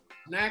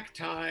 Snack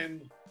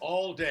time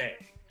all day.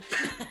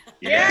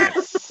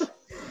 Yes.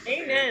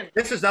 Amen.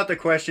 This is not the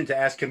question to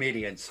ask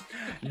comedians.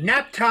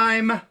 Nap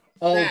time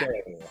all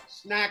day.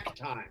 Snack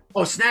time.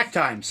 Oh, snack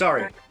time.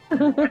 Sorry.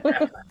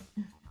 What?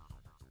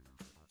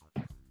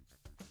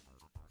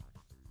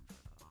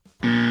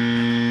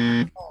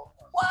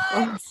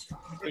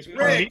 Is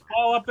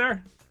Meatball up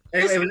there?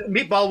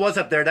 Meatball was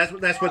up there.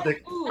 That's what the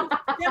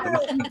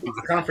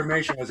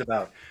confirmation was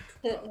about.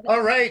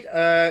 All right,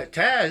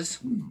 Taz.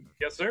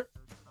 Yes, sir.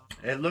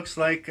 It looks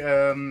like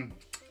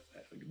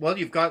well,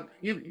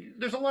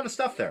 there's a lot of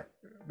stuff there.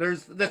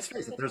 Let's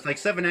face it, there's like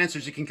 7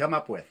 answers you can come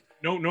up with.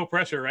 No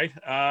pressure, right?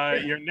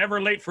 You're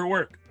never late for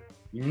work.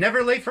 You're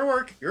never late for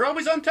work. You're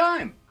always on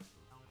time.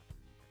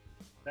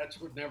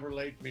 That's what never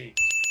late means.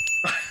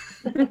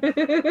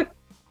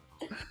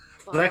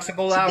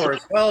 Flexible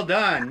hours. Well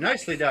done.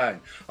 Nicely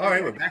done. All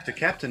right, we're back to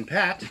Captain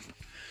Pat.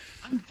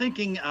 I'm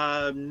thinking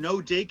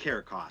no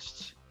daycare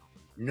costs.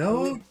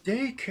 No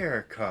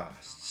daycare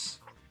costs.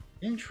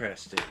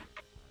 Interesting.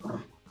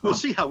 We'll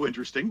see how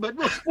interesting, but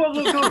well,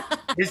 look.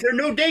 Is there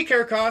no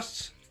daycare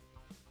costs?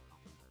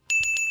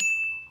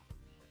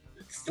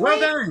 Well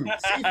done.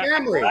 See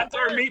family. That's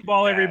our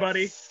meatball,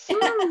 everybody. Is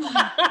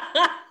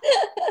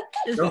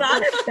No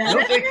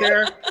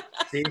daycare.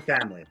 See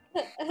family.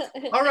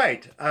 All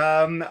right.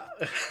 I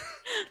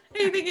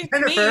think it's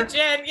Jennifer, me,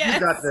 Jen. Yes. You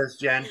got this,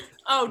 Jen.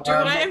 Oh,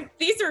 dude,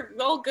 these are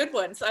all good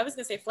ones. So I was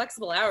gonna say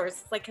flexible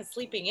hours. It's like, 'cause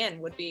sleeping in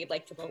would be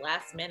like to the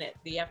last minute.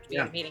 You have to be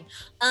at a meeting.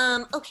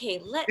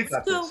 Okay, let's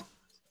go. This.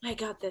 I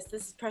got this.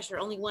 This is pressure.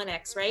 Only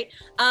 1x, right?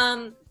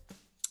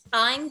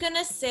 I'm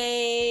gonna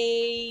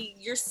say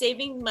you're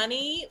saving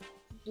money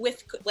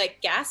with like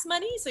gas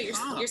money. So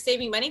you're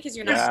saving money because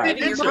you're not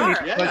driving your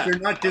car. But you're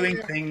not doing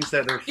things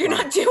that are fun. You're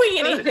not doing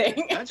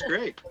anything. That's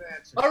great.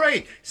 All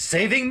right,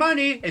 saving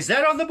money. Is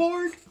that on the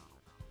board?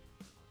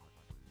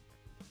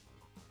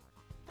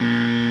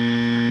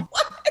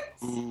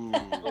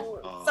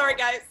 Sorry,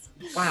 guys.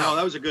 Wow, no,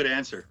 that was a good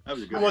answer. That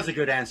was a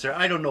good answer.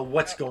 I don't know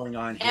what's going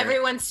on here.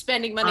 Everyone's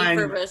spending money I'm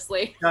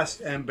frivolously.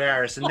 Just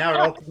embarrassed. And now it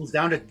all comes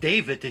down to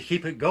David to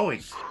keep it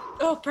going.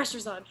 Oh,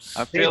 pressure's on.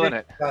 I'm feeling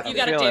it. You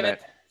got it, David.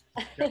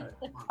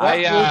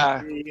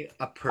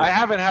 I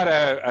haven't had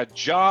a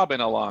job in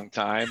a long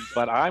time,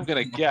 but I'm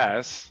gonna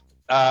guess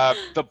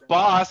the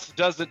boss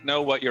doesn't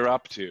know what you're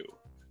up to.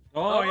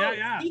 Oh,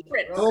 yeah.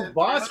 Secret. Oh,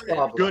 boss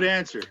problem. Good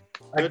answer.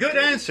 A good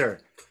answer.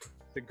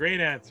 It's a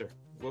great answer.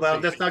 Well,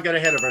 let's not get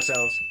ahead of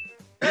ourselves.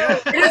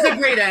 It is a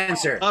great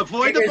answer.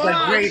 Avoid It the is a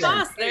boss. great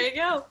Boss, answer. there you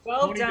go.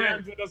 Well Tony done.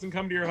 Danza doesn't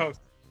come to your house.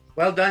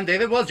 Well done,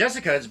 David. Well,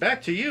 Jessica, it's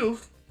back to you.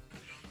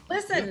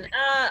 Listen,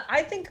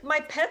 I think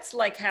my pets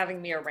like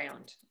having me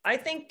around. I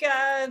think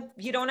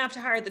you don't have to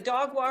hire the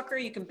dog walker.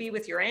 You can be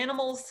with your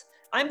animals.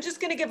 I'm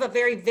just going to give a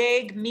very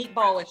vague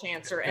meatballish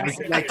answer. And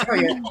I tell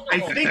you,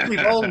 I think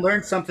we've all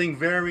learned something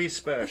very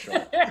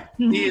special.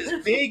 Be as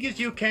vague as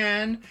you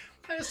can.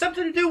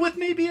 Something to do with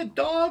maybe a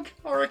dog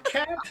or a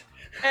cat.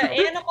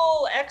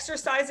 Animal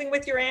exercising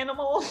with your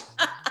animal.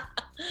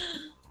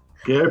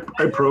 Yeah,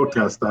 I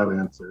protest that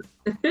answer.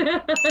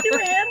 2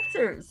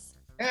 answers.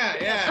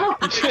 Yeah.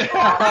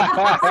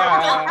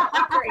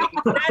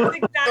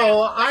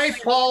 So I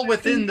fall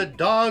within the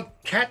dog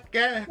cat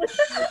gag.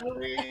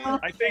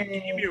 I think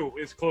emu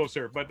is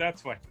closer, but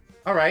that's fine.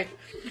 All right.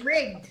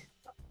 Rigged.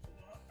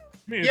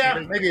 Yeah,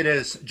 maybe it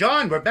is.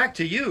 John, we're back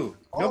to you.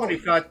 Nobody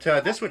thought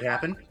this would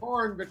happen.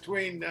 Torn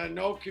between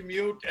no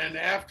commute and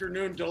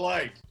afternoon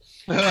delight.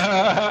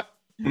 I'm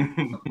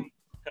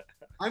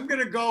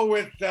gonna go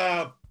with.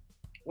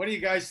 What do you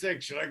guys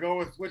think? Should I go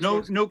with which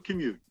one? No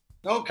commute.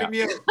 No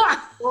commute.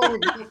 Go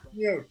with no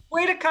commute.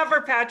 Way to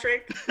cover,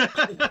 Patrick.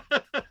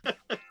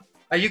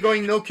 Are you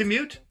going no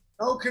commute?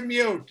 No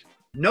commute.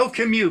 No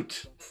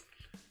commute.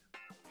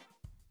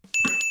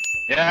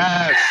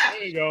 Yes.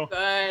 There you go.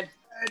 Good.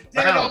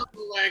 Wow.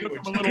 Took him a You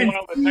little can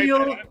while to type that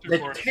feel answer the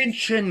for us.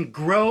 tension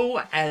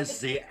grow as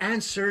the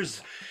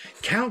answers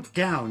count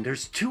down.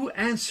 There's 2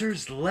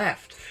 answers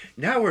left.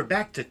 Now we're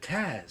back to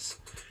Taz.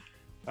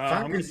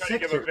 I'm going to try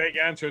to give a vague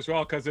answer as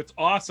well because it's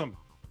awesome.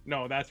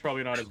 No, that's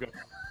probably not as good.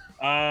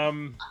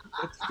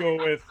 Let's go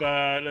with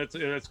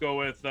let's go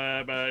with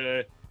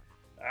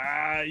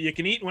you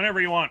can eat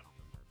whenever you want.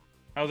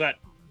 How's that?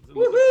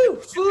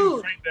 Woohoo!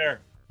 Food. Right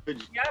there.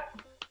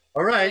 Yep.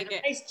 All right.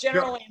 Nice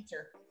general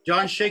answer.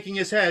 John's shaking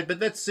his head, but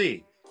let's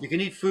see. You can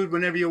eat food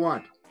whenever you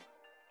want.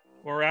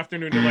 Or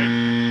afternoon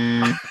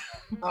delight.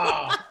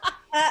 Oh,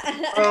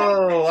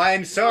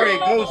 I'm sorry. It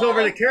goes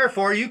over to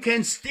Carefor. You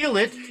can steal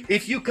it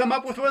if you come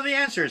up with one of the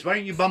answers. Why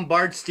don't you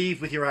bombard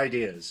Steve with your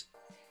ideas?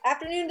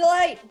 Afternoon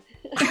delight.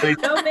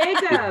 No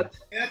makeup.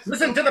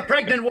 Listen to the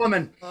pregnant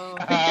woman.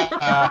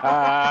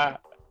 Watch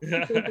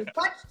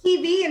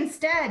TV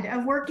instead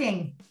of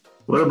working.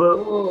 What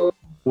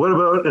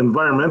about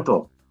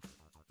environmental?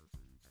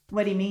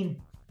 What do you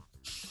mean?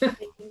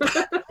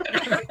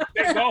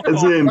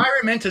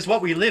 Environment is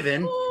what we live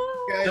in.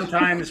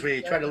 Sometimes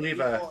we try to leave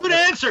a... Good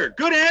answer.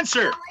 Good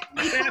answer.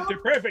 Good answer.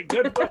 Perfect.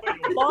 Good.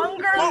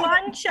 Longer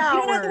lunch You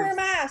hours. don't have to wear a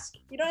mask.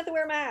 You don't have to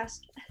wear a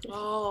mask.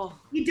 Oh.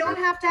 You don't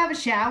have to have a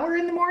shower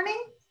in the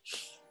morning?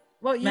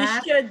 Well, you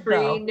Mask should free,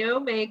 though. no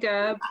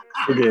makeup.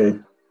 Okay.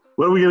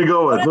 What are we gonna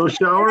go with? No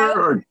shower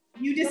or?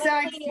 You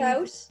decide.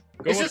 House.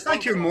 Is this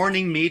like your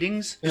morning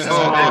meetings? Is this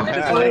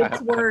Oh,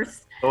 it's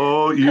worse.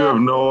 Oh, you have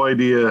no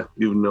idea.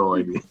 You have no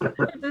idea.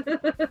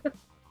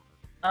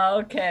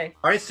 Okay.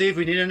 All right, Steve,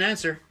 we need an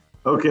answer.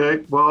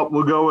 Okay. Well,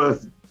 we'll go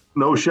with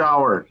no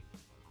shower.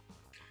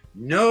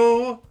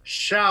 No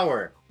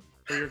shower.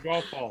 For your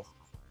golf balls.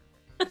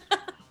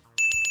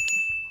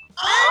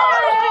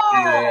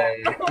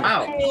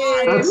 Wow.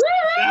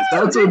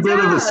 That's a bit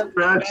of a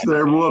stretch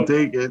there. We'll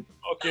take it.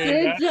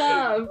 Okay. Good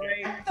job.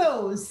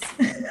 Those.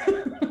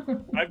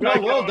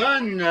 Well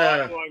done.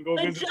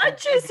 The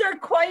judges are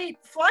quite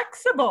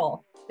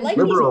flexible.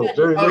 Liberal,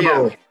 very Oh, yeah.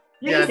 liberal.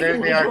 Yeah,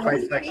 they are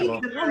quite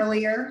flexible.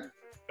 Earlier.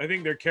 I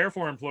think they're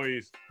Carefor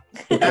employees.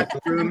 Back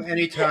room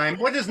anytime.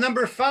 What is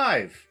number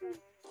 5?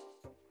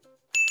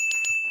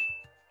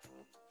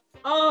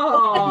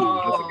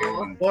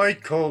 Oh.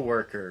 Avoid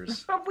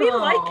co-workers. But we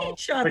like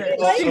each other. But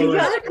also-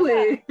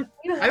 Exactly.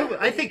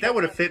 I think that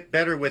would have fit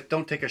better with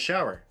don't take a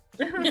shower.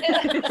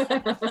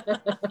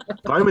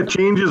 Climate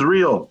change is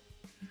real.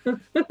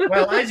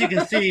 Well, as you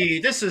can see,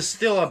 this is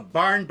still a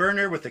barn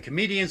burner with the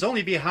comedians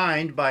only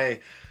behind by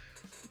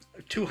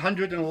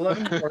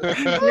 211.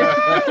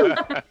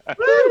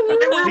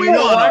 You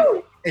know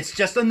what? It's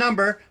just a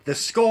number. The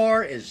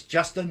score is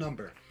just a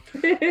number.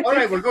 All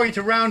right, we're going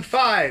to round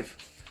 5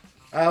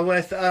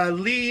 with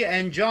Lee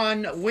and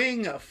John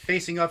Wing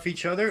facing off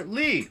each other.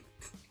 Lee,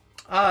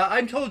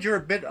 I'm told you're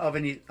a bit of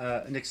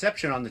an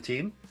exception on the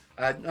team,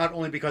 not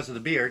only because of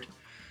the beard.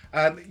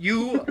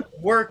 You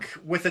work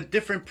with a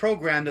different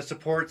program that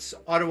supports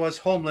Ottawa's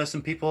homeless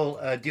and people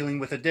dealing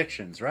with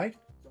addictions, right?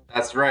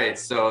 That's right.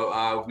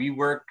 So we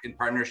work in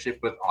partnership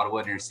with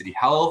Ottawa Inner City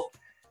Health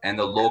and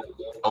the local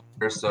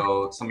shelters.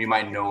 So some of you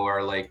might know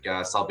are like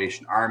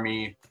Salvation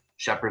Army,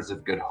 Shepherds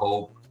of Good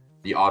Hope,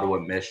 the Ottawa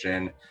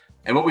Mission.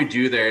 And what we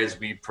do there is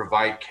we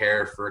provide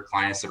care for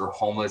clients that are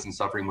homeless and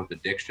suffering with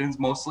addictions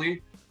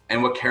mostly.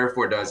 And what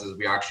Carefor does is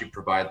we actually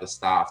provide the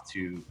staff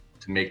to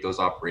make those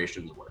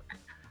operations work.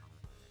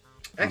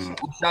 Excellent.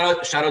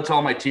 Shout out to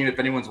all my team if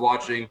anyone's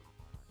watching.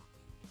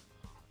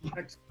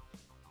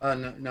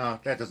 No,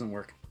 that doesn't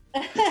work.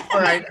 All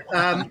right.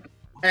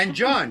 And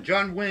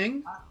John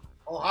Wing.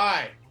 Oh,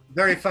 hi.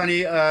 Very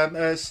funny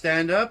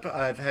stand-up.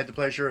 I've had the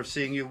pleasure of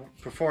seeing you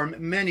perform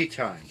many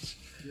times.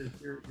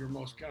 You're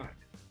most kind.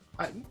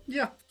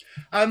 Yeah.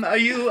 Are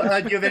you?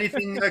 Do you have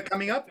anything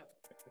coming up?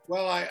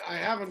 Well, I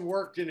haven't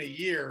worked in a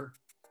year,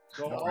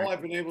 so All all right.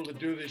 I've been able to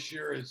do this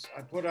year is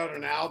I put out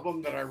an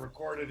album that I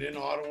recorded in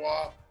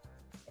Ottawa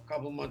a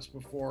couple months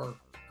before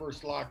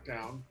first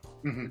lockdown.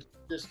 Mhm.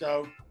 Just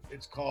out.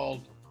 It's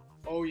called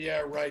 "Oh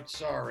Yeah, Right,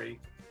 Sorry."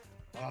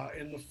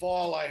 In the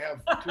fall, I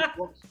have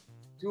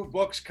two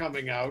books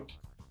coming out: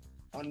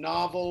 a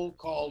novel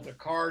called "A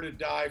Car to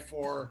Die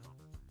For,"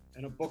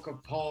 and a book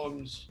of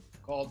poems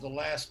called "The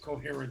Last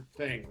Coherent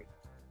Thing."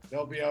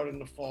 They'll be out in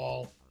the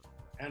fall,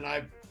 and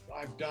I've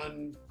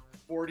done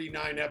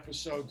 49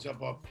 episodes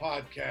of a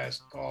podcast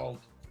called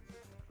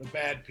the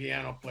Bad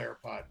Piano Player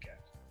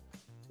Podcast,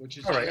 which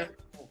is All right.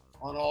 available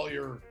on all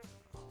your,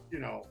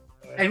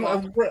 And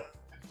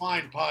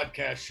find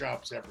podcast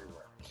shops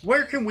everywhere.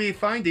 where can we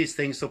find these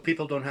things so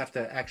people don't have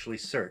to actually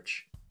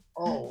search?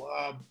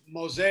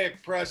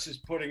 Mosaic Press is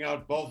putting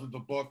out both of the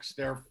books.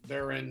 They're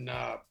in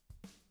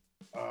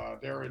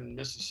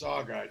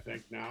Mississauga, I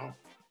think now,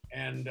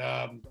 and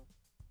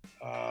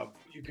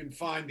you can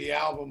find the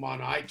album on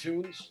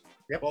iTunes.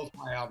 Yep. Both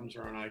my albums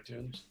are on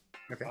iTunes.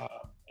 Okay.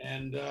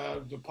 And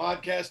the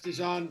podcast is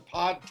on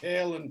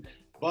Podtail and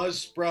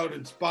Buzzsprout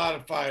and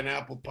Spotify and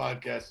Apple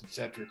Podcasts, et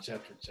cetera, et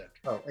cetera, et cetera.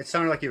 Oh, it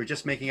sounded like you were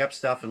just making up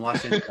stuff and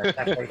lost interest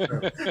halfway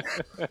through.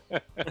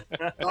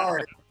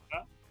 Sorry.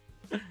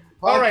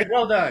 All right,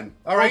 well done.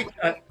 All right,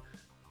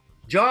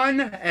 John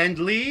and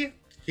Lee,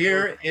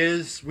 here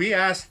is, we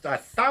asked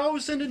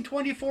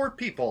 1,024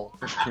 people.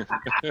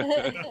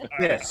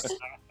 Yes.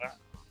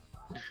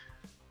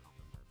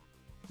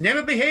 Name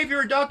a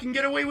behavior a dog can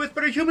get away with,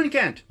 but a human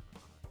can't.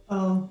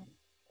 Oh.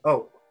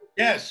 Oh.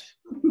 Yes.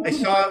 I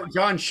saw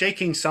John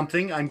shaking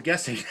something. I'm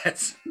guessing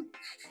that's...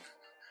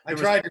 I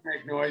tried to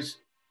make noise.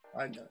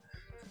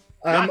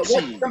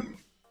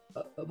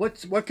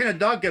 What can a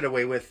dog get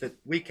away with that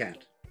we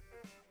can't?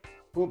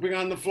 Pooping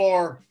on the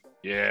floor.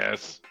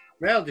 Yes.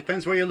 Well,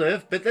 depends where you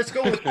live, but let's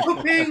go with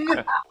pooping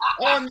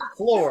on the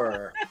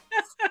floor.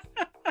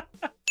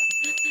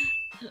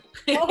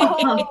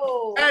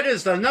 Oh. That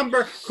is the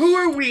number. Who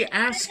are we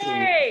asking,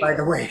 Hey! by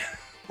the way?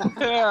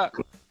 Yeah.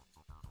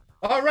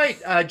 All right,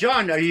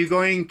 John, are you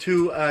going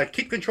to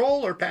keep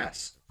control or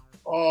pass?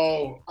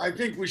 Oh, I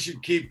think we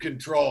should keep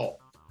control.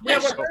 Yeah,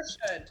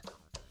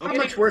 how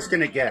much worse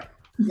can it get?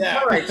 Yeah.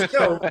 All right,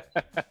 so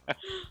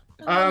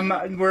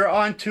we're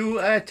on to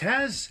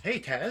Taz. Hey,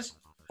 Taz.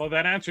 Well,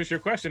 that answers your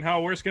question.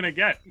 How worse can it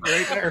get?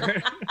 Right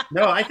there.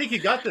 No, I think you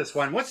got this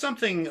one. What's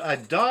something a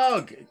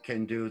dog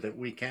can do that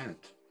we can't?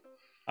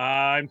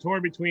 I'm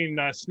torn between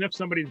sniff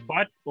somebody's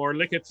butt or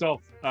lick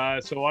itself.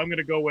 So I'm going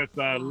to go with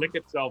lick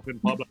itself in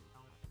public.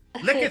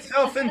 Lick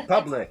itself in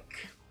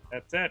public.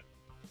 That's it.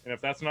 And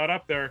if that's not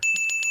up there,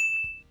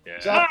 clean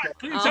Oh. up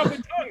the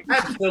tongue.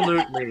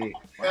 Absolutely.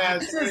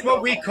 This is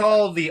what we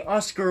call the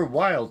Oscar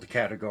Wilde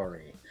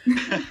category.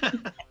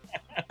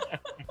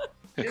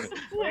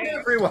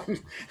 Everyone,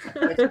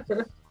 to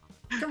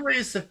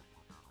raise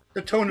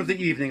the tone of the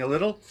evening a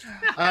little.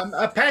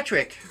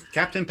 Patrick,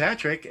 Captain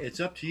Patrick, it's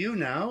up to you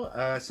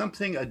now.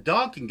 Something a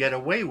dog can get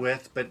away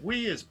with, but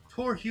we as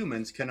poor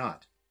humans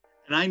cannot.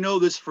 And I know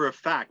this for a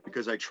fact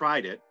because I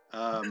tried it.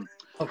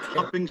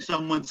 Humping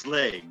someone's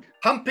leg.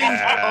 Humping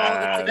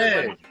someone's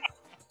leg.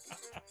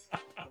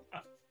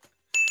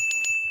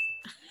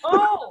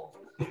 Oh,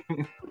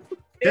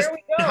 there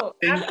we go.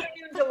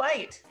 Afternoon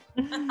delight.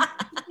 We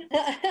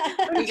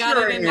got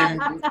Sure, it in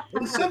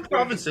some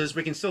provinces,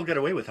 we can still get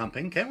away with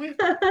humping, can't we?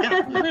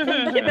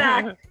 Get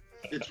back.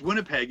 It's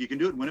Winnipeg. You can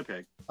do it in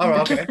Winnipeg. Oh,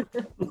 okay.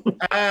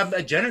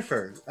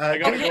 Jennifer. I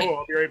gotta go.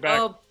 I'll be right back.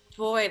 Oh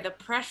boy, the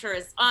pressure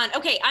is on.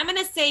 Okay, I'm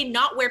gonna say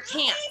not wear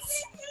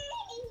pants.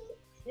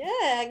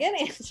 Yeah,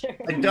 good answer.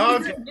 A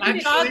dog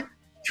actually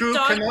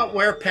cannot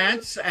wear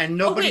pants, and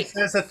nobody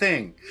says a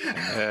thing.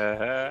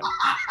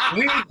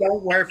 We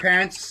don't wear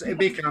pants, it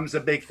becomes a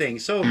big thing.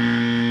 So,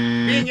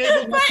 being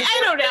able to...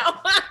 I don't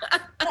know.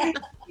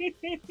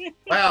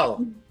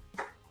 Well,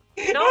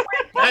 No,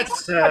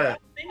 that's...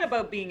 thing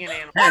about being an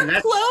animal. Man,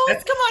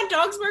 Clothes? Come on,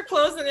 dogs wear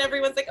clothes, and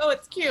everyone's like, "Oh,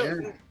 it's cute."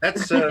 Yeah,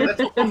 that's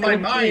in my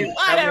mind.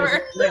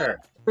 Whatever. That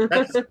was there.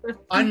 That's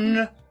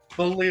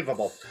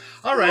unbelievable.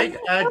 All right,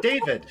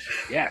 David.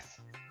 Yes.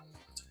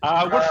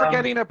 We're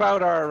forgetting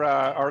about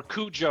our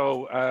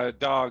Cujo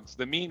dogs,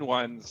 the mean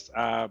ones.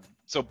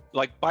 So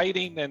like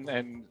biting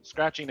and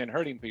scratching and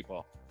hurting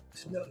people.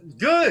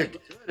 Good.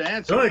 Good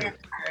answer. Good.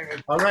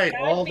 All right,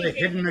 all the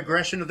hidden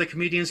aggression of the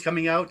comedians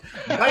coming out.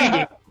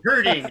 Biting,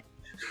 hurting,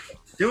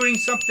 doing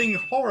something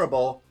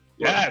horrible.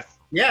 Yes.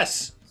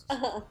 Yes.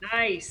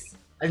 Nice.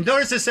 And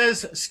notice it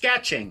says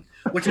scatching,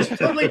 which is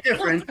totally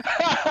different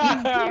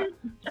That's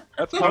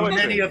from poetry.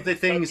 many of the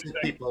things that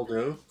people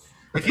do.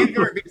 If you've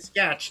ever been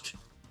scatched,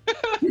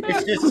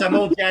 it's just some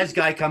old jazz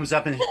guy comes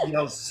up and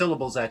yells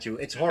syllables at you.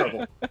 It's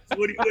horrible. What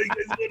do you guys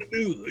want to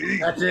do?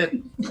 That's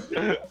it.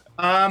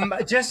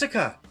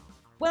 Jessica.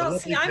 Well,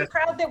 see, I'm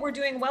proud that we're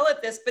doing well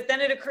at this, but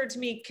then it occurred to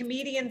me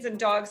comedians and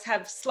dogs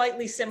have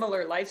slightly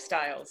similar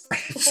lifestyles.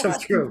 It's so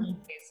true.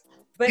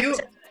 But You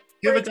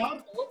have a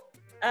dog?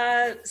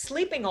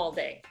 Sleeping all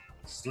day.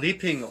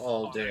 Sleeping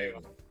all day.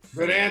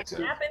 Good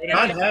answer.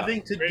 Not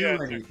having to do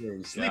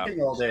anything. Sleeping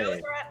all day.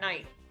 Or at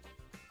night.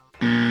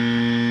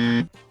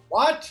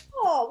 What?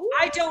 Oh,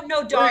 I don't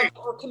know dogs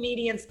or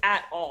comedians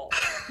at all.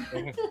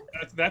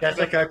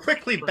 Jessica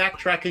quickly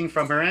backtracking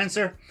from her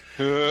answer.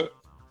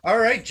 All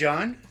right,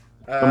 John.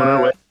 Coming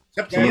our way. It's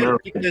up to you to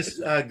keep this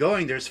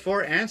going. There's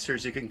 4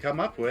 answers you can come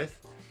up with.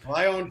 Well,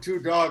 I own 2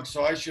 dogs,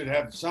 so I should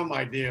have some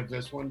idea of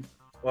this one.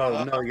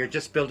 Well, no, you're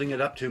just building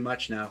it up too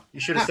much now. You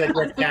should have said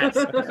red cats.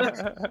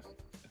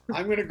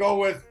 I'm going to go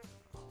with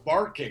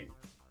barking.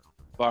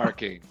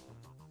 Barking.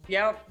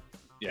 Yep.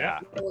 Yeah.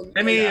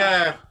 Let me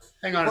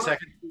hang on a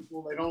second.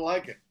 People, they don't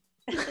like it.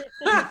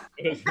 Oh,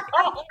 he's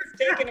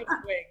taking a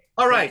swing.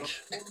 All right.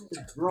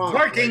 Drunk,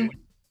 Barking. right?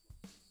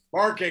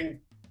 Barking.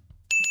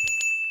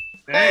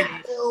 Hey,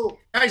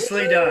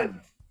 nicely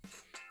done.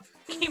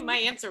 My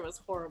answer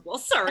was horrible.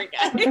 Sorry,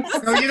 guys.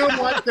 No, you know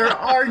what? There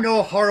are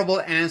no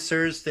horrible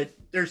answers.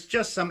 There's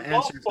just some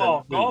answers.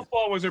 Golf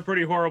ball was a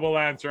pretty horrible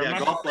answer. Yeah,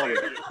 golf ball.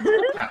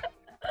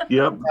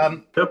 Yep.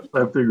 Yep. I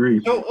have to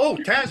agree. Oh,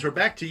 Taz, we're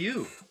back to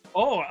you.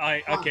 Oh,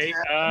 okay.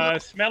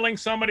 Smelling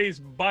somebody's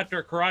butt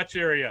or crotch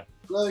area.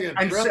 Brilliant.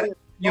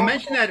 You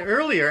mentioned that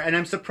earlier, and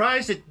I'm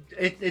surprised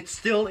it's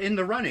still in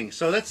the running.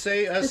 So let's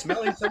say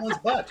smelling someone's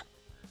butt.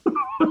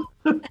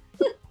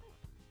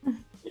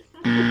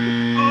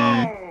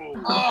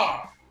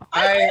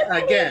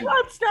 Again.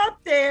 Let's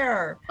stop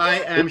there.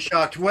 I am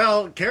shocked.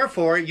 Well,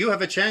 Carefor, you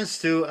have a chance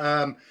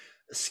to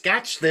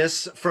sketch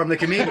this from the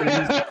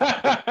comedians.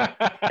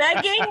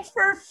 Begging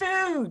for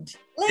food.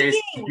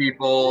 Tasty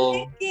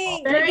people.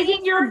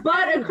 Begging your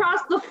butt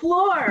across the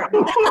floor.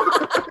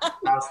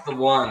 That's the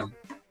one.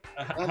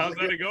 How's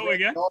that go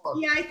again?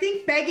 Yeah, I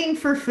think begging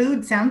for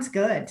food sounds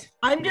good.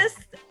 I'm just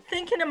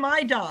thinking of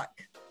my doc.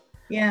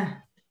 Yeah.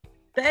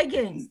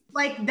 Begging.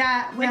 Like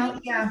that. Well,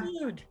 Begging yeah. for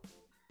food.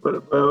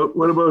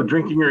 What about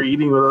drinking or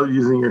eating without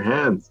using your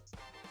hands?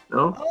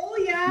 No? Oh,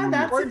 yeah.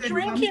 That's Or a good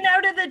drinking one.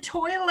 out of the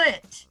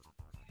toilet.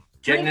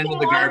 Getting into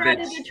the water garbage.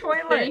 Out of the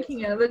toilet.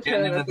 Drinking out of the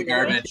Getting into toilet. the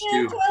garbage yeah,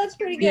 too. toilet's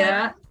pretty good.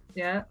 Yeah,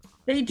 yeah.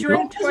 They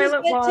drink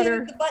toilet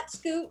water. The butt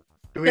scoot.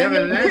 Do we have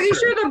an I'm pretty answer?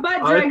 sure the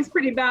butt drag's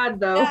pretty bad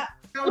though. Yeah.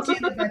 Don't do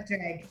the butt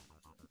drag.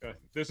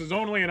 This is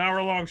only an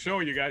hour-long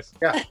show, you guys.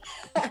 Yeah.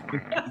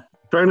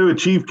 Trying to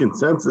achieve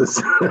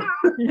consensus.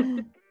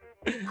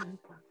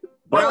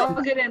 They're all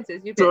good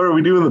answers. You So pick. are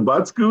we doing the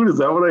butt scoot? Is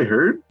that what I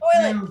heard?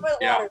 Toilet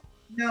Yeah. water.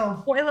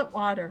 No. Toilet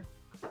water.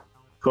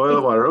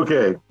 Toilet water.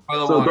 Okay.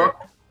 Toilet So water.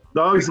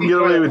 dogs can get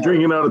away with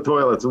drinking out of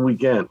toilets and we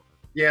can't.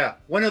 Yeah,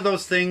 one of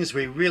those things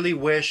we really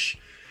wish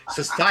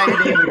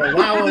society would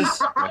allow us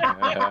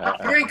to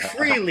drink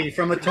freely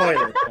from a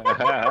toilet.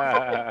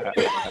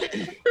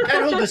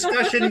 That whole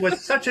discussion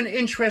was such an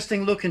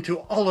interesting look into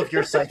all of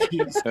your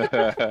psyches.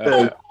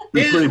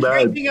 Is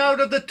drinking out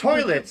of the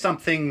toilet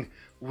something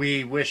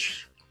we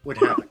wish would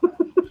happen?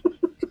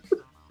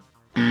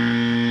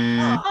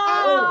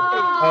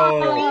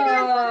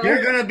 Oh,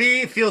 you're gonna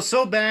feel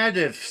so bad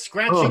if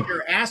scratching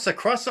your ass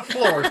across the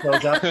floor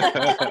shows up.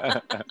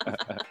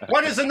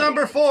 What is the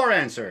number 4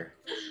 answer?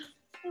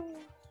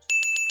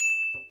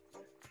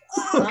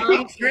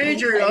 Licking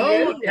stranger.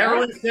 Oh,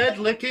 Carolyn said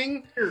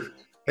licking,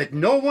 but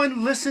no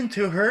one listened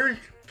to her.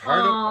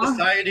 Part of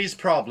society's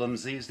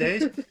problems these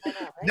days.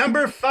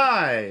 Number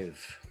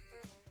 5.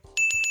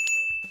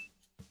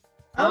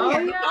 Oh,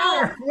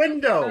 yeah.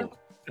 Window.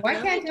 Why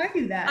can't I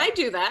do that? I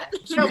do that.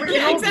 No, we can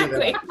Yeah, all do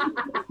exactly.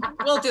 that.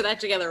 We'll do that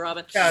together,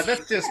 Robin. Yeah,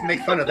 let's just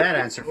make fun of that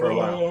answer for a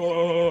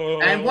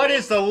while. And what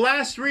is the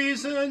last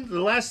reason, the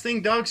last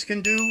thing dogs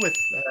can do with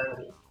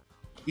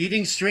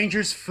eating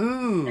strangers'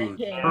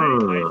 food?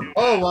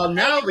 Oh, well,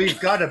 now we've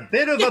got a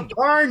bit of a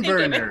barn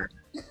burner.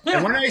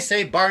 And when I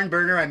say barn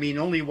burner, I mean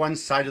only one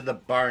side of the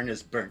barn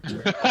is burnt.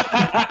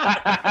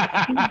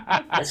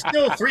 There's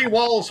still 3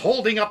 walls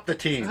holding up the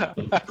team.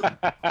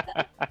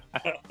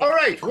 All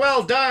right,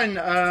 well done.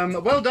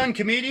 Well done,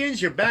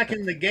 comedians. You're back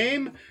in the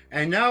game.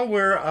 And now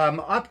we're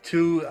up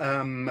to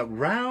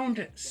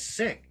round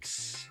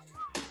 6.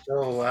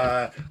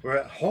 So we're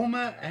at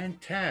Homa and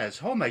Taz.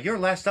 Homa, you're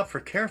last up for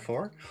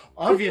Carefor.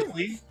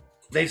 Obviously,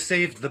 they've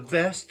saved the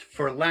best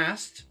for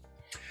last.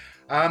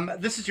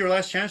 This is your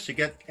last chance to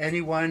get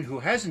anyone who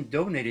hasn't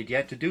donated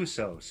yet to do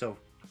so. So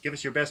give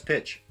us your best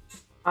pitch.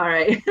 All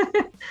right.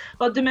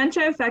 Well,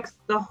 dementia affects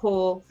the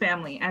whole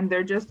family, and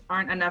there just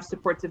aren't enough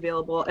supports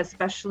available,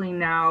 especially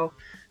now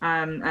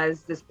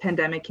as this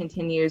pandemic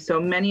continues. So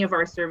many of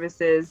our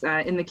services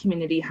in the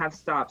community have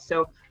stopped.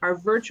 So our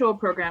virtual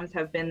programs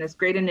have been this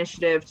great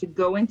initiative to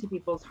go into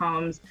people's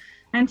homes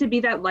and to be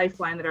that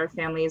lifeline that our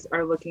families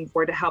are looking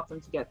for to help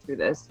them to get through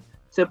this.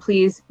 So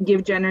please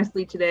give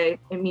generously today.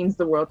 It means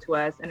the world to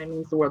us, and it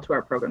means the world to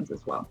our programs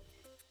as well.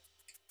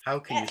 How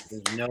can you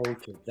say no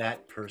to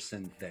that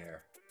person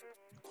there?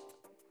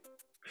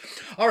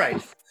 All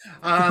right.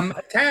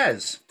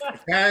 Taz,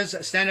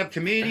 stand-up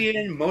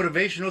comedian,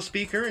 motivational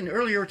speaker, and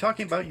earlier you were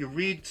talking about you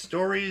read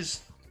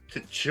stories to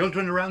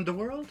children around the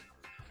world?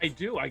 I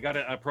do. I got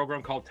a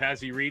program called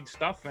Tazzy Read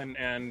Stuff,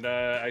 and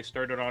I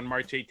started on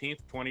March 18th,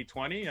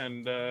 2020,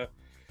 and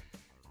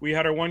we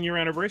had our 1-year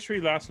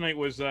anniversary. Last night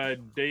was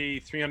day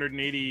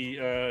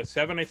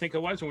 387, I think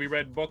it was, and we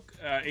read book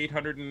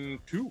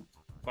 802.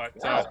 But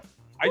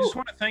I just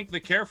want to thank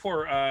the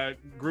Carefor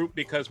group,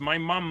 because my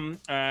mom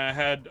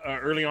had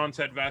early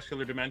onset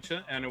vascular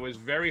dementia, and it was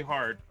very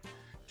hard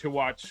to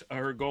watch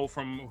her go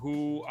from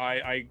who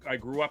I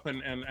grew up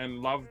and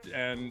loved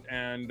and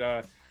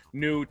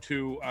knew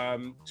to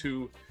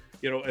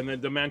you know, and the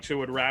dementia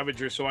would ravage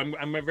her. So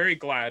I'm very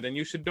glad, and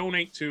you should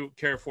donate to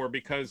Carefor,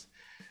 because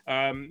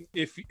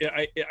if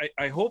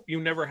I hope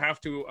you never have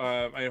to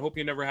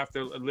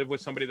live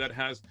with somebody that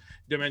has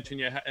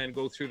dementia and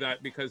go through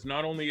that, because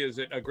not only is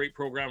it a great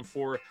program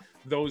for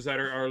those that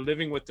are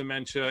living with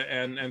dementia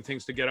and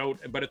things to get out,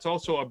 but it's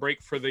also a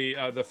break for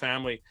the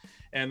family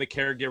and the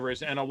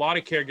caregivers. And a lot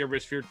of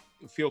caregivers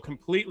feel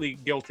completely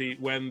guilty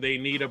when they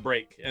need a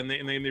break, and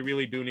they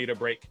really do need a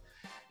break.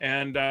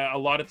 And a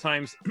lot of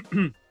times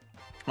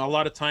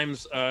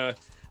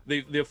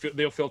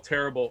they'll feel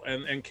terrible,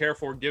 and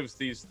Carefor gives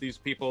these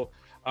people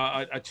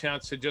a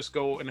chance to just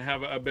go and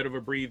have a bit of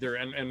a breather,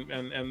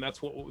 and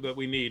that's what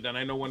we need. And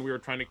I know when we were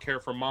trying to care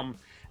for Mom,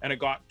 and it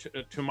got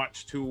too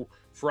much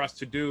for us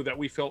to do, that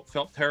we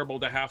felt terrible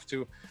to have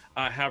to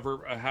have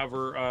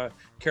her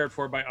cared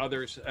for by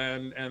others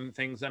and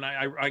things. And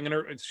I'm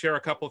gonna share a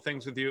couple of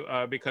things with you,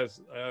 because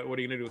what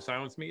are you gonna do,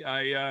 silence me?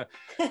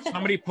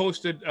 Somebody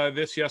posted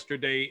this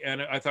yesterday,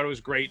 and I thought it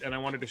was great, and I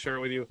wanted to share it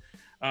with you.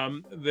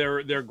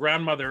 Their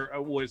grandmother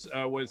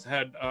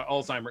had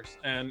Alzheimer's,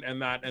 and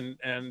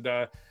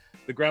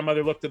the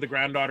grandmother looked at the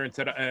granddaughter and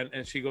said,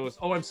 and she goes,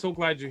 "Oh, I'm so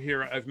glad you're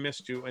here. I've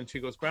missed you." And she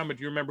goes, "Grandma,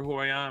 do you remember who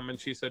I am?" And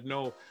she said,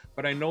 "No,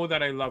 but I know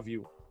that I love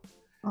you."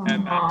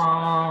 And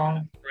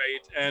that's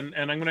great. And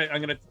I'm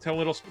gonna tell a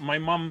little. My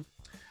mom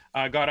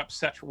got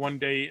upset one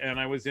day, and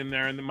I was in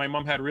there, and my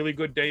mom had really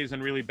good days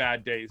and really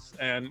bad days,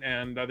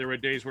 and there were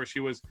days where she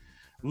was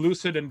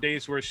lucid and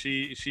days where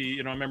she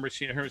you know, I remember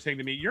her saying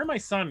to me, "You're my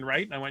son,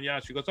 right?" And I went, "Yeah."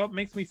 She goes, "Oh, it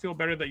makes me feel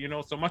better that you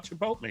know so much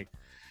about me."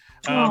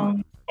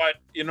 But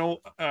you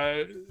know,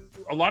 a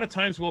lot of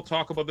times we'll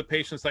talk about the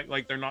patients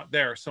like they're not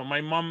there. So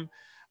my mom,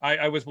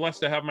 I was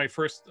blessed to have my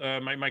first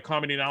my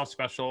Comedy Now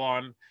special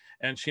on,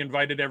 and she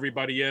invited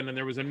everybody in, and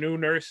there was a new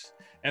nurse,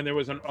 and there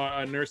was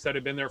a nurse that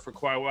had been there for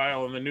quite a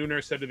while, and the new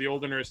nurse said to the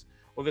older nurse,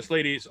 "Well, this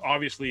lady's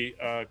obviously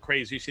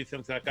crazy. She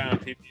thinks that guy on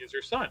TV is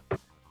her son."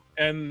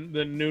 And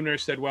the new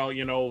nurse said, "Well,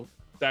 you know,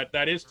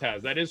 that is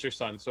Taz. That is your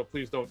son. So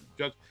please don't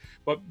judge.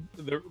 But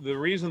the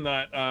reason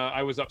that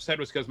I was upset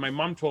was because my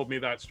mom told me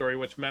that story,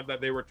 which meant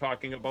that they were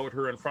talking about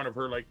her in front of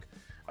her like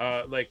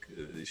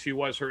she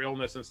was her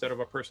illness instead of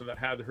a person that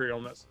had her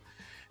illness.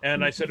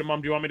 And I said to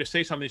Mom, do you want me to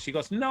say something? She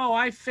goes, no,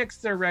 I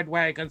fixed their red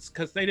wagons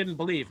because they didn't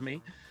believe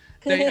me.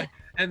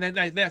 And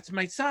then that's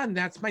my son.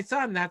 That's my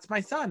son. That's my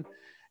son.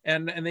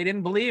 And they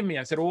didn't believe me.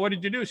 I said, well, what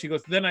did you do? She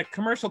goes, then a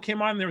commercial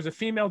came on. And there was a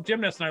female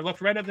gymnast. And I looked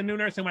right at the new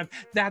nurse and went,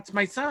 that's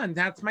my son.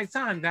 That's my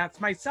son.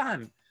 That's my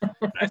son.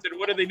 I said,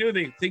 what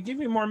do? They give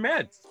me more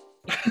meds.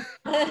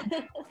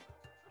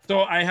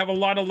 So I have a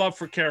lot of love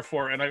for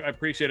Carefor, and I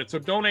appreciate it. So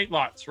donate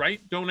lots, right?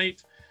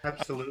 Donate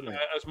absolutely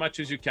as much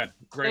as you can.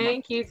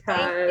 Thank you,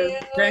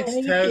 Taz. Thanks,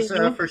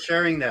 Taz, for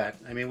sharing that.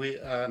 I mean, we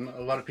a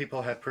lot of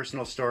people have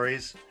personal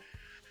stories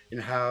in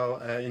how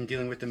in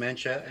dealing with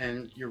dementia,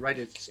 and you're right.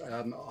 It's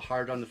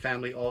hard on the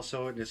family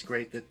also, and it's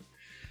great that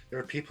there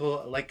are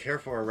people like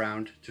Carefor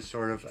around to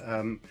sort of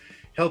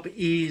help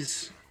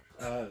ease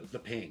the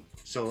pain.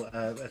 So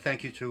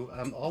thank you to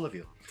all of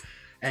you.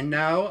 And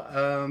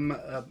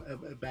now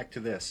back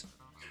to this.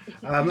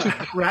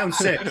 Round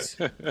 6.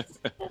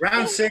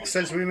 Round 6,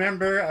 as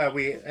remember,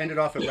 we ended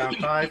off at round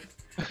 5.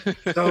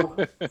 So,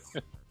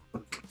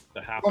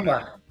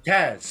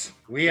 Taz,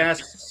 we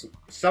asked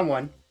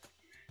someone,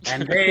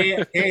 and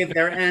they gave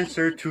their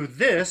answer to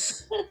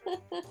this.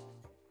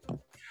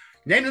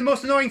 Name the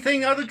most annoying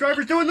thing other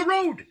drivers do on the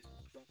road.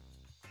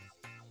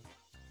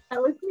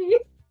 That was me.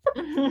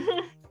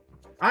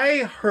 I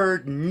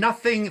heard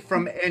nothing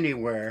from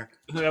anywhere.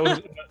 That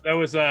was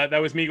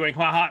me going,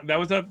 ha ha. That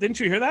was a. Didn't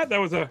you hear that? That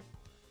was a.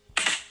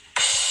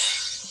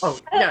 Oh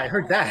yeah, I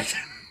heard that.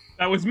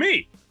 That was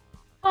me.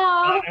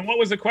 And what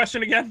was the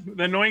question again?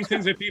 The annoying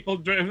things that people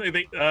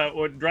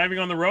driving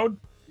on the road?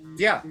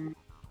 Yeah.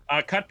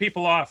 Cut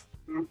people off.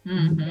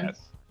 Mm-hmm.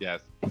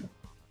 Yes. I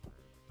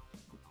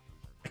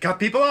cut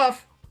people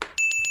off.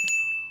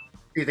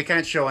 They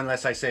can't show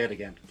unless I say it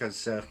again,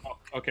 because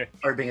okay.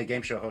 Or being a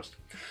game show host.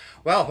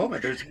 Well, Homer,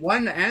 there's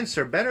one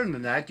answer better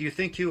than that. Do you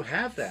think you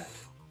have that?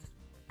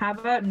 How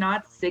about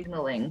not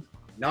signaling?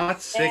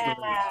 Not signaling.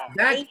 Yeah.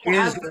 That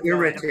is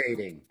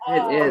irritating. It is.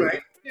 All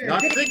right.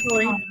 Not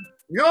signaling.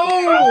 No!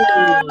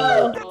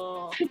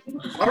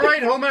 All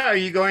right, Homer, are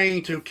you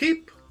going to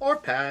keep or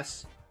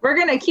pass? We're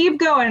going to keep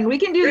going. We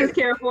can do this,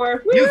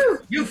 Carefor.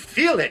 You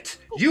feel it.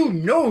 You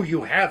know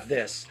you have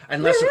this.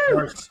 Unless, of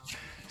course,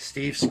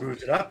 Steve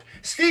screws it up.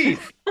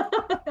 Steve!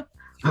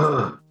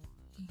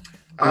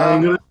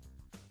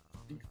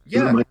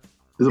 Yeah.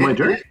 Is it my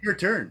turn? It's your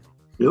turn.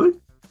 Really?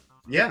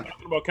 Yeah.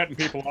 Talking about cutting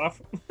people off.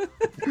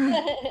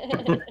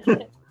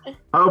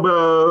 How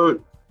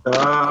about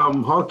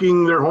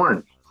honking their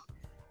horn?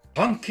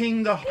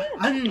 Honking the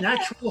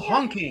unnatural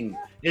honking.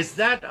 Is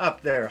that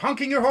up there?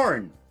 Honking your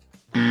horn.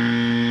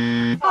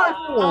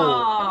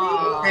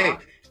 Oh. Hey,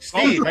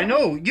 Steve, I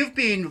know you've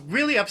been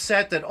really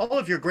upset that all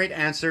of your great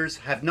answers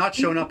have not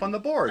shown up on the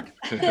board.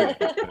 I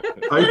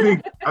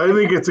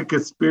think it's a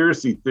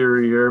conspiracy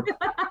theory here.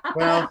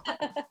 Well,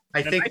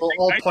 I think we'll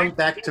all point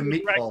back to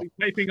Meatball. You're actually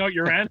typing out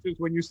your answers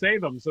when you say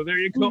them, so there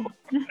you go.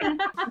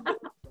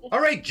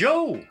 All right,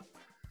 Joe.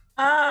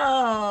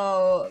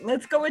 Oh,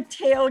 let's go with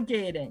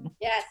tailgating.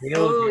 Yes.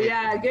 Oh,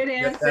 yeah, good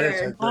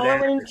answer.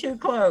 Following too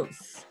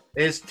close.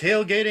 Is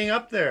tailgating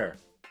up there?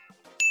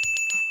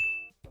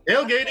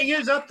 Tailgating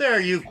is up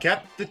there. You've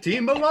kept the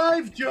team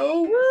alive,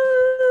 Joe.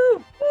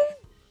 Woo!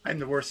 I'm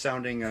the worst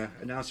sounding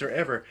announcer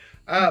ever.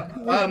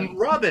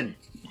 Robin.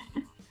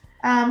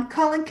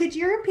 Colin, could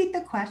you repeat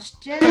the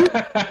question? You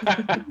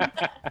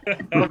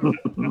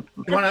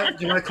want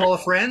to call a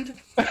friend?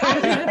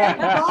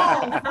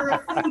 I for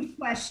a food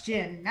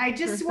question. I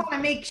just want to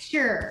make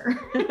sure.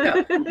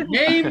 Yeah.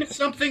 Name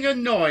something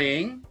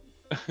annoying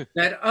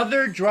that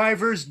other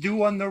drivers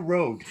do on the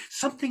road.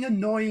 Something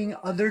annoying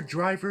other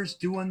drivers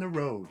do on the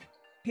road.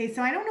 Okay,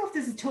 so I don't know if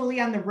this is totally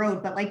on the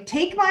road, but like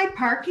take my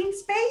parking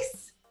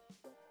space.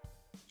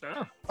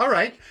 Oh. All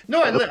right.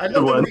 No, I love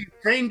that we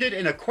framed it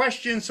in a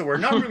question, so we're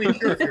not really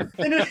sure if you're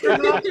finished or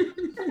not.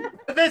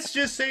 Let's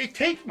just say,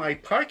 take my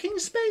parking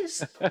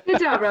space. Good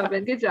job,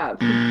 Robin. Good job.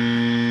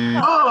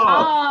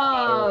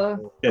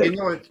 Oh. You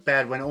know it's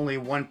bad when only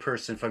one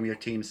person from your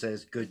team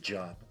says, good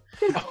job.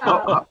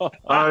 I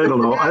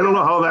don't know. I don't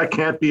know how that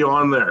can't be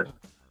on there.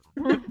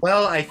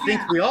 Well, I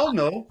think we all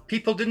know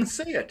people didn't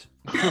say it.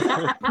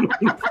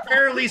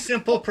 Fairly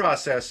simple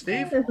process,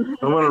 Steve.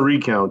 I want to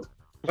recount.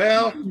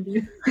 Well,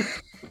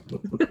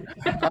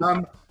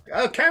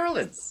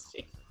 Carolyn.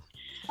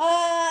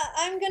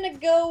 I'm gonna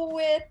go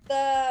with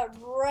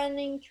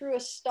running through a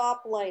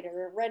stoplight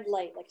or a red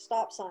light, like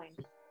stop sign.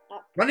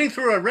 Running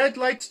through a red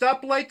light,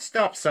 stoplight,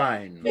 stop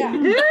sign. Yeah.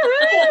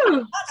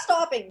 Not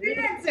stopping. Good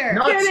answer.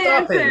 Not Good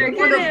stopping. answer.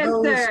 Good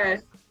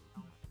answer.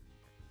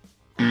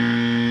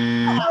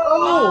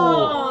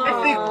 Oh,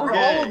 I think we're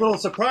all a little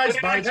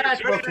surprised by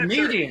that. Well,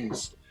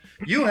 comedians,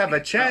 you have a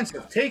chance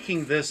of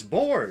taking this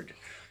board.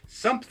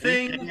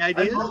 Something. Any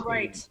ideas? All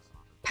right.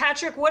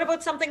 Patrick, what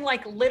about something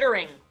like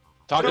littering?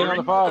 Talking on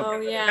the phone.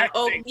 Oh yeah.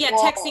 Oh yeah.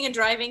 Texting and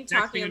driving.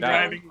 Talking and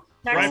driving.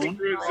 Driving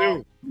through a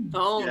zoo.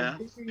 Phone. Yeah.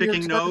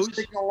 Picking nose.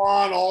 Signal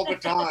all the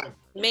time.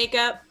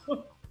 Makeup.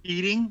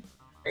 Eating.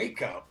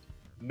 Makeup.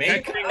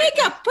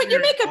 Makeup. Put your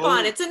makeup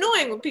on. It's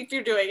annoying if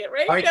you're doing it,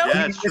 right? All right, No?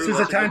 Yeah, it's this true. is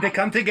the time to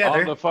come together.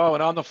 On the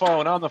phone, on the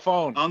phone, on the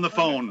phone. On the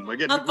phone. We're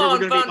getting. On We're phone,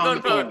 going to be phone, on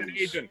the phone, phone.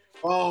 Agent.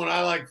 Phone.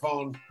 I like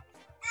phone.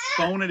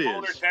 Phone it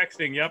Phone or is.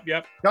 texting.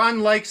 Yep.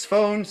 John likes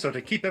phone, so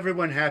to keep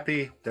everyone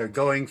happy, they're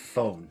going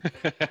phone.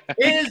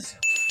 Is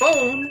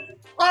phone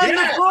on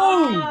the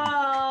phone?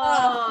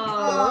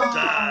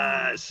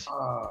 Yes.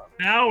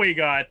 Now we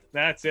got.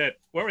 That's it.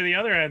 What were the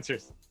other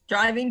answers?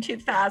 Driving too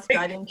fast, Hey,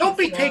 driving too don't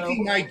be slow.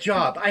 taking my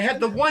job. I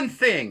had the one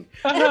thing.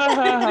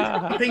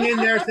 Something in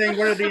there saying,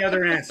 what are the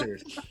other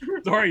answers?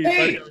 Sorry.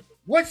 Hey, buddy.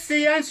 what's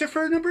the answer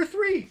for number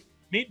 3?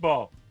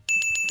 Meatball.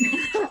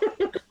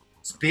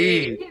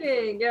 Speed.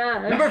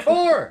 Yeah. Number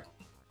 4.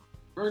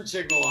 Turn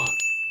signal on.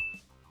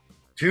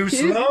 Too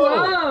Too slow.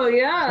 slow,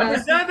 yeah. Number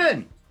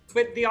 7.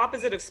 But the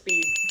opposite of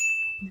speed.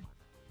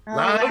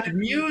 Loud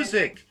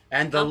music.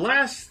 And the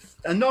last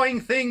annoying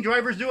thing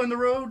drivers do on the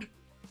road?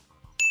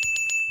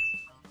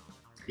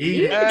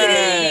 Eating.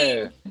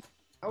 Hey.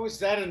 How is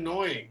that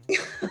annoying?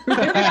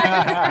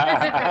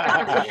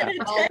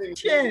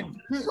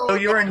 Attention. So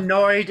you're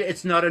annoyed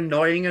it's not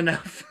annoying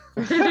enough?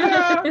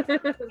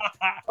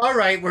 All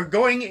right, we're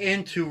going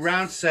into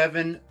round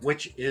 7,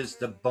 which is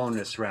the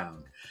bonus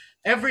round.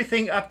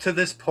 Everything up to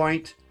this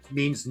point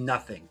means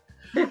nothing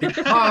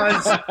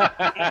because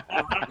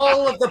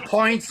all of the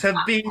points have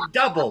been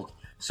doubled.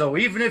 So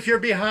even if you're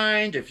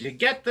behind, if you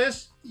get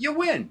this, you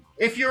win.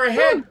 If you're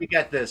ahead, you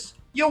get this,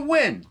 you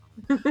win.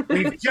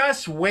 We've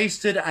just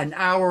wasted an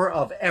hour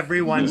of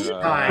everyone's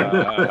time.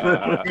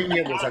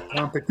 It was a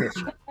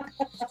competition.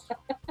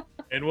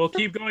 And we'll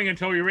keep going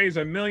until we raise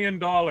 $1 million.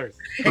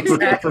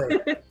 Exactly.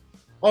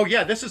 Oh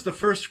yeah, this is the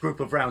first group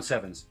of round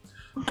 7s.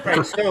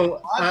 Right,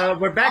 so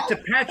we're back to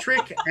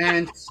Patrick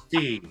and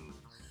Steve.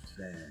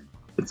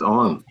 It's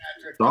on.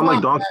 It's on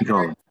like Donkey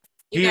Kong.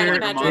 Here is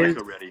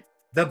Monica ready.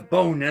 the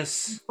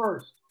bonus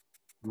First.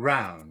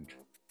 round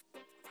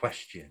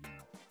question.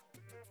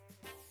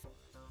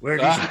 Where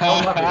did you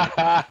come up with?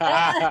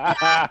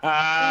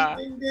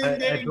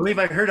 I believe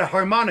I heard a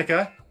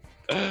harmonica.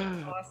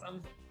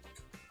 Awesome.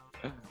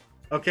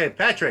 Okay,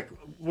 Patrick,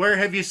 where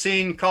have you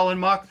seen Colin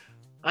Mock?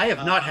 I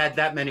have not had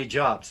that many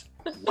jobs.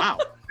 Wow.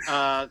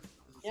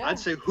 I'd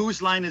say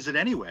whose line is it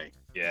anyway?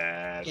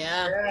 Yes.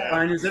 Yeah.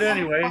 Fine is it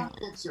anyway?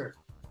 Answer.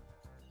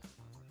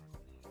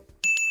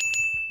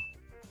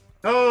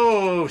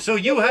 Oh, so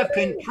you have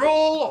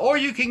control, or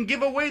you can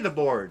give away the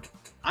board.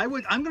 I'm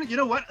gonna. You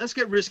know what? Let's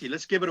get risky.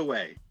 Let's give it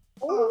away.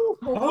 Oh,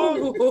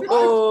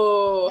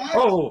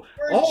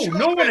 Oh.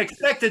 no one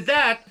expected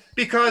that,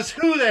 because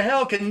who the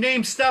hell can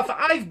name stuff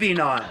I've been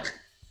on?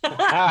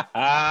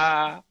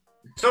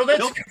 So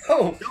let's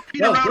go. Don't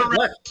beat No, around good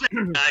luck.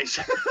 guys.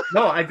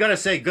 No, I've got to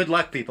say, good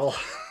luck, people.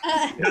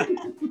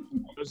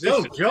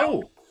 So,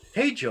 Joe.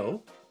 Hey,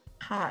 Joe.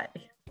 Hi.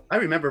 I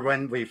remember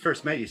when we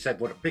first met, you said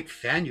what a big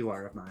fan you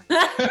are of mine.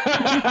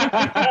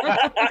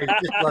 I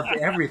just loved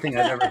everything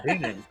I've ever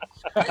been in.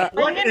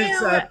 What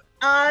is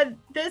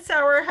This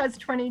hour has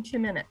 22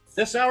 minutes.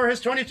 this hour has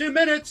 22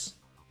 minutes.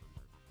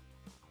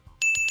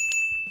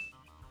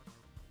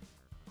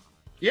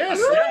 Yes.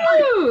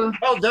 Woo!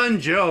 Well done,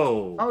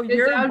 Joe. Oh, Good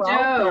you're job, Joe.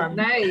 welcome.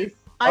 Nice.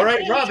 All right,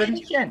 pay Robin.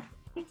 attention.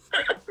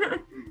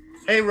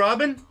 Hey,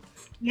 Robin,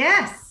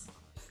 Yes.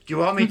 do you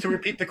want me to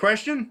repeat the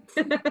question?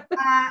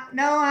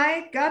 No,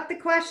 I got the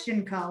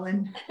question,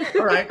 Colin.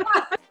 All right.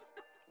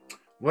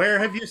 Where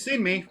have you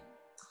seen me?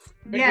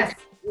 Yes.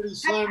 Pretty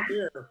slim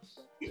here.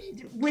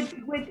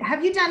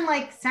 Have you done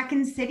like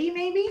Second City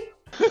maybe?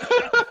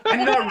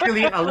 I'm not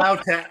really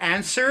allowed to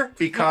answer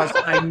because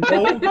I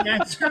know the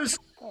answers.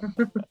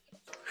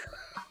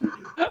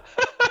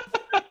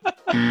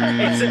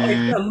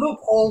 It's a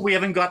loophole we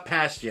haven't got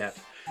past yet.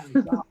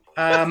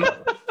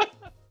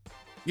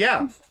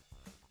 Yeah.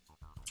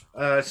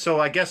 So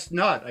I guess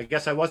not. I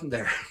guess I wasn't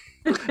there.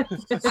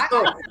 Because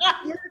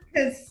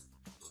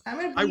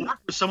I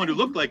worked with someone who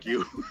looked like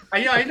you.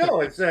 Yeah, I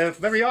know. It's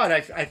very odd.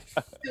 I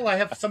feel I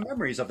have some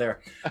memories of there.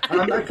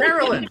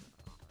 Carolyn.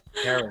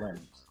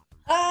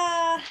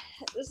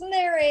 Isn't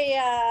there a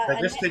I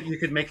guess that you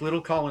could make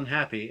little Colin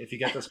happy if you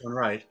get this one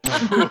right.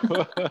 and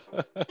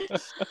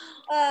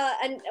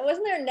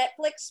wasn't there a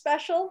Netflix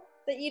special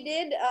that you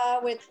did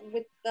with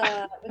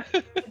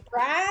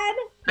Brad?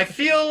 I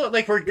feel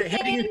like we're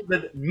heading into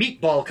the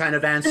meatball kind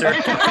of answer.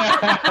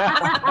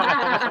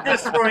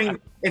 Just throwing.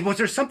 Was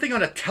there something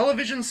on a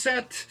television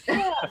set?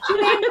 Yeah.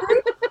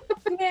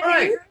 All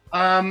right.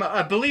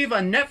 I believe a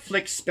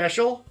Netflix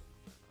special.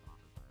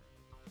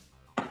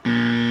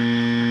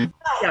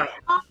 Yeah,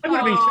 I would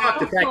have been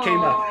shocked if that came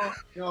up.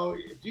 You know,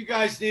 if you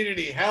guys need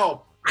any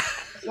help,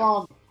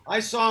 I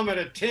saw him at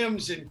a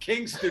Tim's in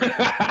Kingston.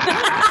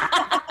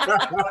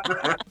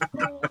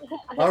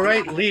 All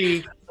right,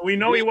 Lee. We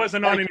know he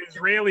wasn't on an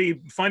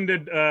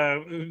Israeli-funded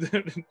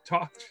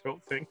talk show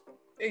thing.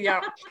 Yeah.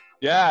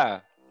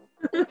 Yeah.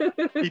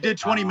 He did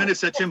 20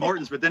 minutes at Tim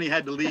Hortons, but then he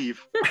had to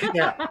leave.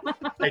 Yeah,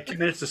 like 2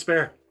 minutes to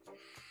spare.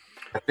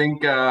 I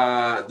think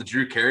the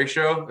Drew Carey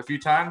show a few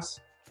times.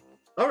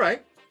 All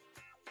right.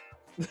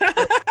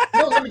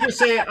 No, let me just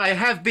say I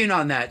have been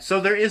on that, so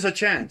there is a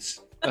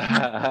chance.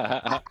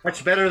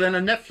 Much better than a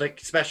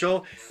Netflix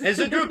special. Is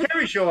the Drew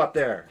Carey show up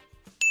there?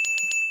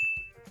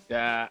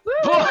 Yeah.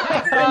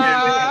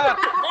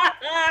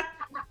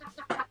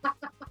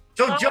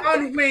 So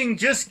John Wing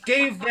just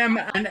gave them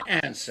an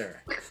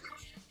answer.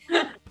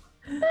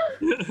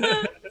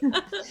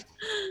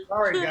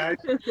 Sorry, guys.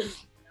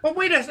 But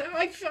wait a second.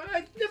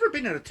 I've never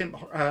been at a Tim.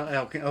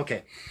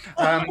 Okay.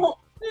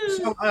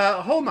 So,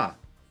 Homa.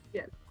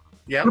 Yes.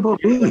 Yeah. What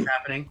about me? What's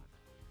happening?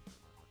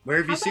 Where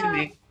have you seen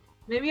me?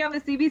 Maybe on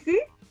the CBC?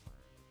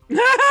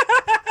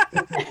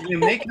 You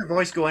make your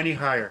voice go any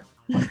higher.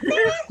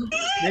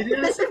 Maybe.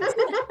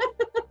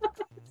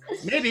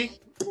 Maybe.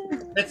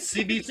 That's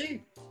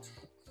CBC.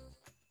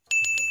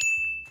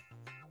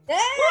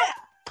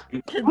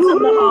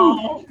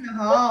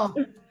 Oh.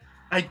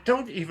 I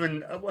don't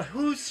even.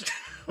 Who's?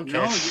 Okay.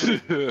 No,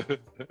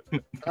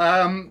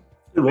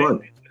 Good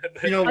one.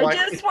 You know I what?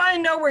 just want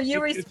to know, were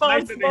you It's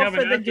nice that they responsible haven't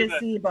for the answered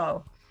that.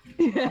 gazebo?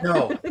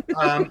 No,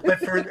 but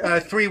for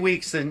 3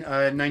 weeks in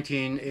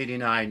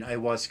 1989, I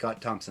was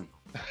Scott Thompson.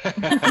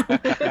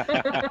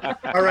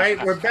 All right,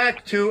 we're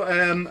back to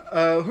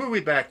who are we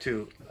back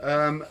to?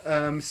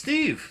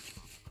 Steve.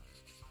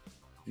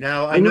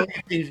 Now I know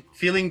you've been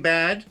feeling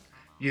bad.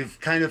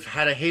 You've kind of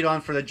had a hate on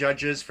for the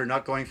judges for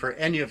not going for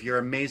any of your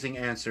amazing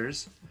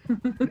answers.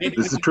 Maybe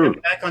This is we can true.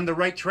 get back on the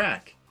right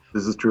track.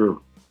 This is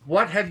true.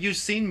 What have you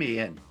seen me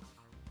in?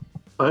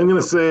 I'm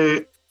going to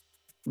say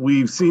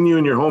we've seen you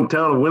in your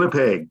hometown of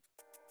Winnipeg.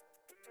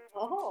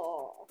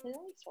 Oh, nice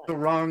one. So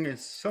wrong in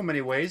so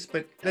many ways,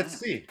 but let's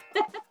see.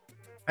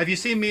 Have you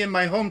seen me in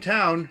my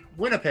hometown,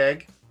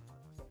 Winnipeg?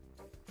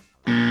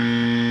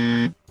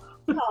 Oh.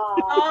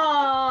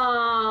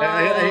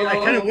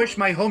 I kind of wish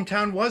my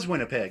hometown was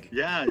Winnipeg.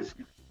 yeah.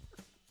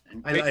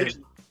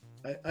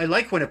 I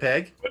like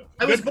Winnipeg.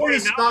 I was Good born in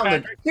point now,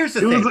 Scotland. Patrick. Here's the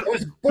It thing. was, I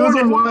was it was born a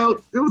in...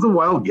 wild. It was a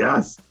wild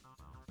guess.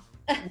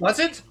 Was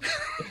it?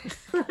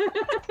 Good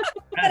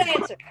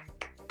answer.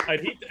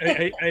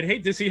 I'd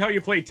hate to see how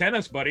you play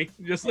tennis, buddy.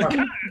 Just like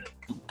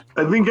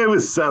I think I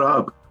was set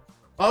up.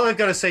 All I've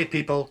got to say,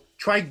 people,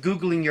 try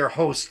Googling your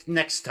host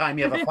next time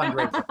you have a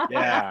fundraiser.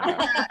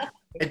 Yeah.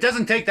 It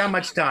doesn't take that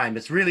much time.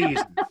 It's really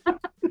easy.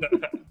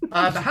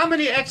 How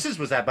many X's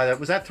was that, by the way?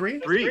 Was that 3?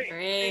 3.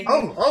 Great.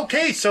 Oh,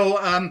 okay. So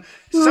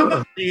some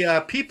of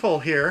the people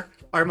here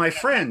are my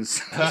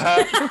friends.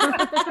 Let's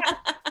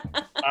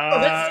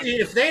see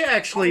if they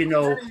actually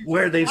know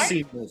where they've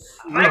seen this.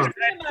 Red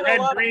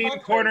Green,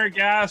 Corner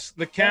Gas,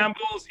 the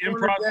Campbells,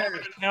 Improv Heaven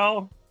and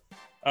Hell.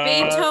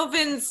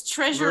 Beethoven's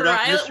Treasure Murdoch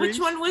Island. Mysteries? Which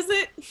one was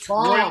it?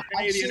 Royal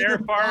Canadian Air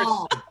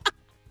Force.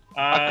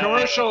 A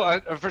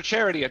commercial for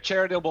charity, a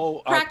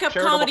charitable Crack Up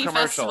charitable Comedy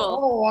commercial. Festival.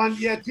 Oh, on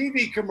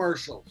TV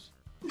commercials.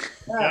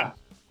 Yeah.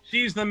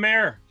 She's the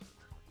mayor.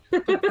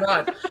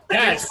 God.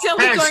 Dad, Still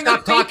Dad, going stop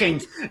with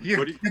talking.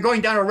 You're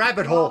going down a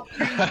rabbit hole.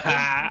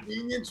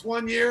 Convenience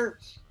one year.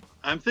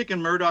 I'm thinking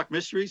Murdoch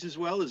Mysteries as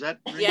well. Is that?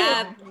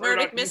 Yeah, Murdoch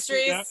Murdoch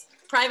Mysteries, Mysteries,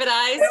 Private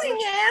Eyes. Putting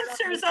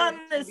answers on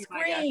the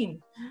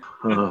screen.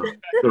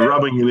 They're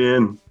rubbing it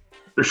in.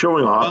 They're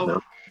showing off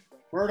now.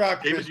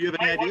 Murdoch. David, do you have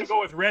I any want to ideas?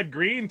 go with Red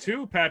Green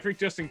too, Patrick,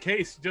 just in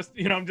case.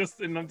 I'm just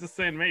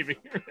saying maybe.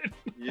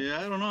 Yeah,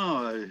 I don't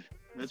know.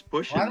 That's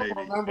pushing I don't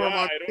maybe. remember Yeah,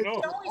 about I don't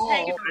know. Oh,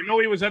 I know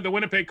he was at the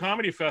Winnipeg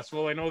Comedy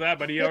Festival. I know that,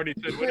 but he already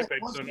said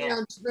Winnipeg, so Wasn't he no.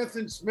 on Smith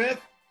and Smith?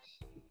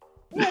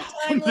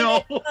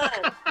 No.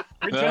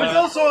 It was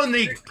also on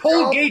the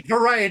Colgate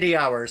Variety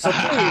Hour. So please.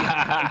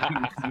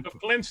 The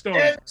Flintstones.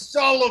 Ed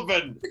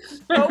Sullivan.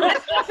 Go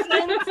with the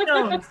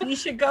Flintstones. You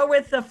should go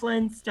with the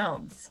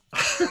Flintstones.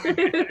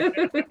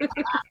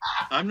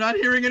 I'm not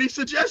hearing any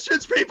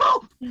suggestions,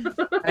 people.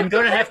 I'm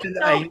going to have to.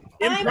 I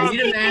need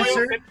an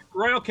answer.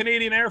 Royal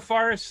Canadian Air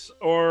Force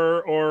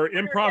or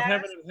Improv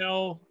Heaven and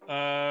Hell.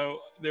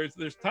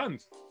 There's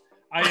tons.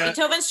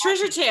 Beethoven's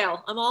Treasure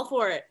Tale. I'm all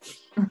for it.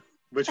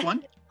 Which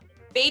one?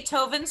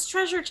 Beethoven's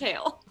Treasure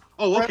Tale.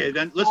 Oh, okay.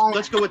 Then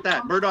let's go with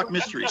that. Murdoch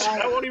Mysteries.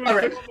 I won't even All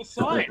right. fit on the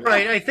sign.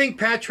 Right. I think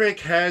Patrick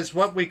has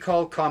what we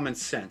call common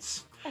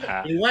sense.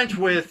 He went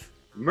with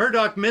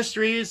Murdoch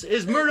Mysteries.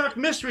 Is Murdoch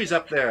Mysteries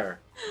up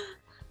there?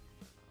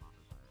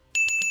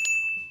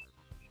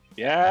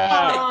 Yeah.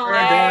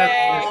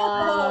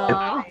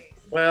 Oh.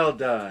 Well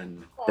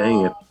done.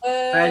 Dang it.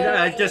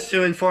 And just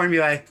to inform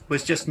you, I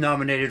was just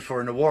nominated for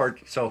an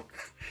award, so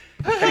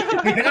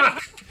keep it up.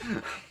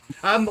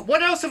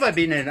 What else have I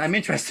been in? I'm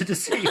interested to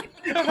see.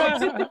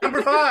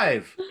 Number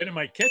 5. Been in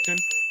my kitchen.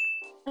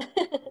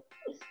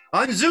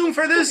 On Zoom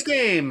for this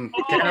game.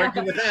 Can't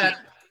argue with that.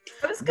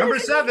 Number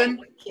 7.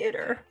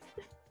 Computer.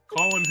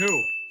 Colin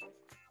who?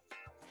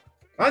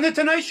 On the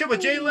Tonight Show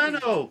with Jay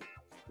Leno.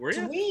 Were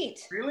you? Sweet.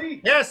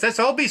 Really? Yes, that's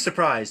all be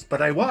surprised,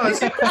 but I was.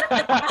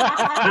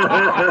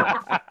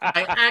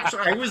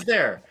 I was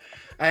there.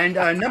 And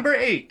number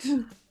 8.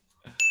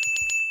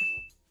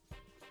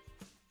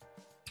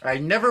 I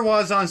never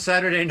was on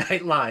Saturday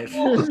Night Live.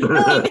 Never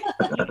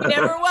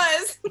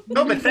was.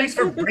 No, but thanks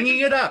for bringing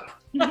it up.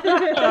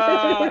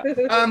 Well,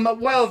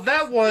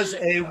 that was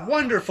a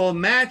wonderful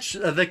match.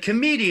 The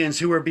comedians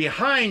who were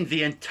behind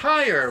the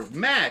entire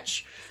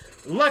match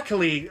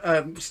luckily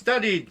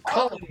studied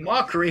Colin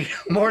Mochrie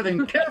more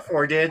than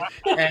Carefor did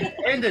and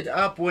ended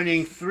up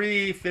winning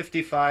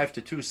 355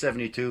 to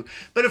 272.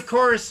 But of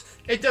course,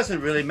 it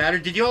doesn't really matter.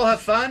 Did you all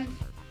have fun?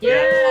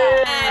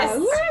 Yes.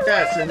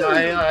 Yes, and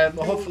I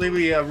hopefully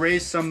we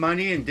raised some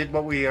money and did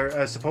what we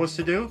are supposed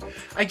to do.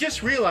 I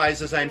just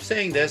realized as I'm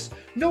saying this,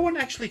 no one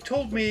actually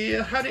told me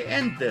how to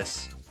end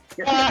this.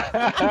 We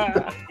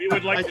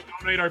would like to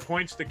donate our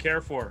points to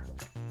Carefor.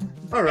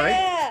 All right.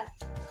 Yeah.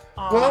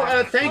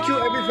 Well, thank you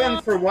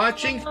everyone for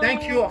watching.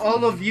 Thank you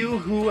all of you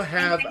who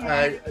have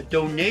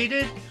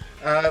donated.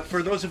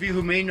 For those of you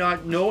who may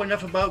not know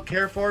enough about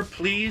Carefor,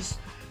 please,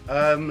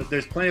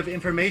 there's plenty of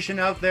information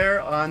out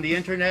there on the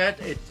internet.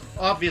 It's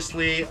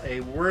obviously a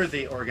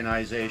worthy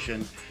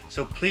organization,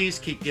 so please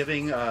keep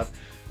giving your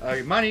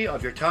money,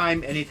 of your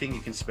time, anything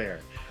you can spare.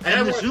 And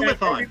I the want to thank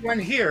Zoomathon. everyone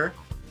here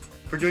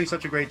for doing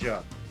such a great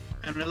job.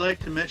 And I'd like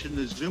to mention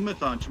the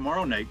Zoomathon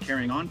tomorrow night,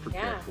 carrying on for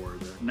Carefor,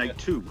 the night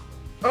 2.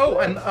 Oh,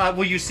 and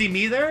will you see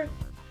me there?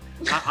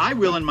 I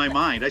will in my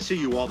mind. I see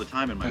you all the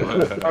time in my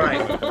mind. All right.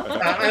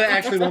 I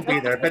actually won't be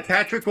there, but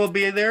Patrick will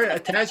be there.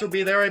 Taz will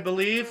be there, I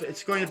believe.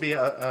 It's going to be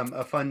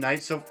a fun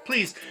night. So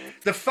please,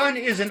 the fun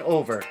isn't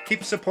over.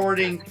 Keep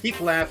supporting,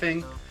 keep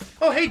laughing.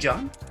 Oh, hey,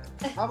 John.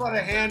 How about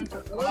a hand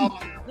for Colin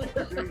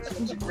for doing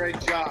such a great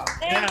job?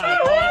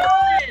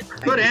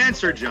 Good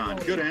answer, John.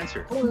 Good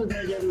answer. I want to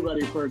thank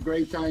everybody for a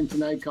great time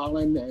tonight,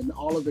 Colin, and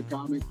all of the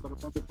comics. But a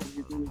wonderful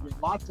evening. We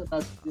get lots of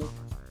messages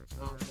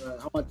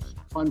of how much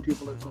fun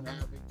people have been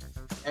having.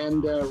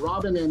 And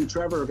Robin and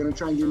Trevor are going to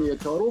try and give me a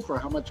total for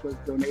how much was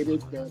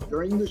donated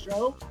during the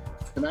show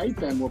tonight,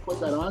 and we'll put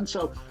that on.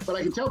 So, but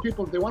I can tell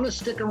people if they want to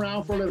stick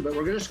around for a little bit,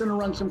 we're just going to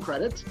run some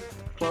credits,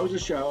 close the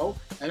show,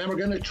 and then we're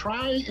going to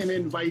try and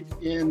invite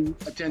in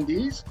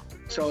attendees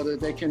so that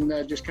they can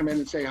just come in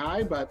and say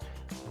hi. But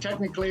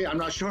technically, I'm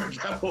not sure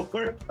if that will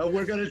work, but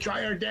we're going to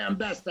try our damn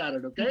best at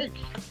it, okay?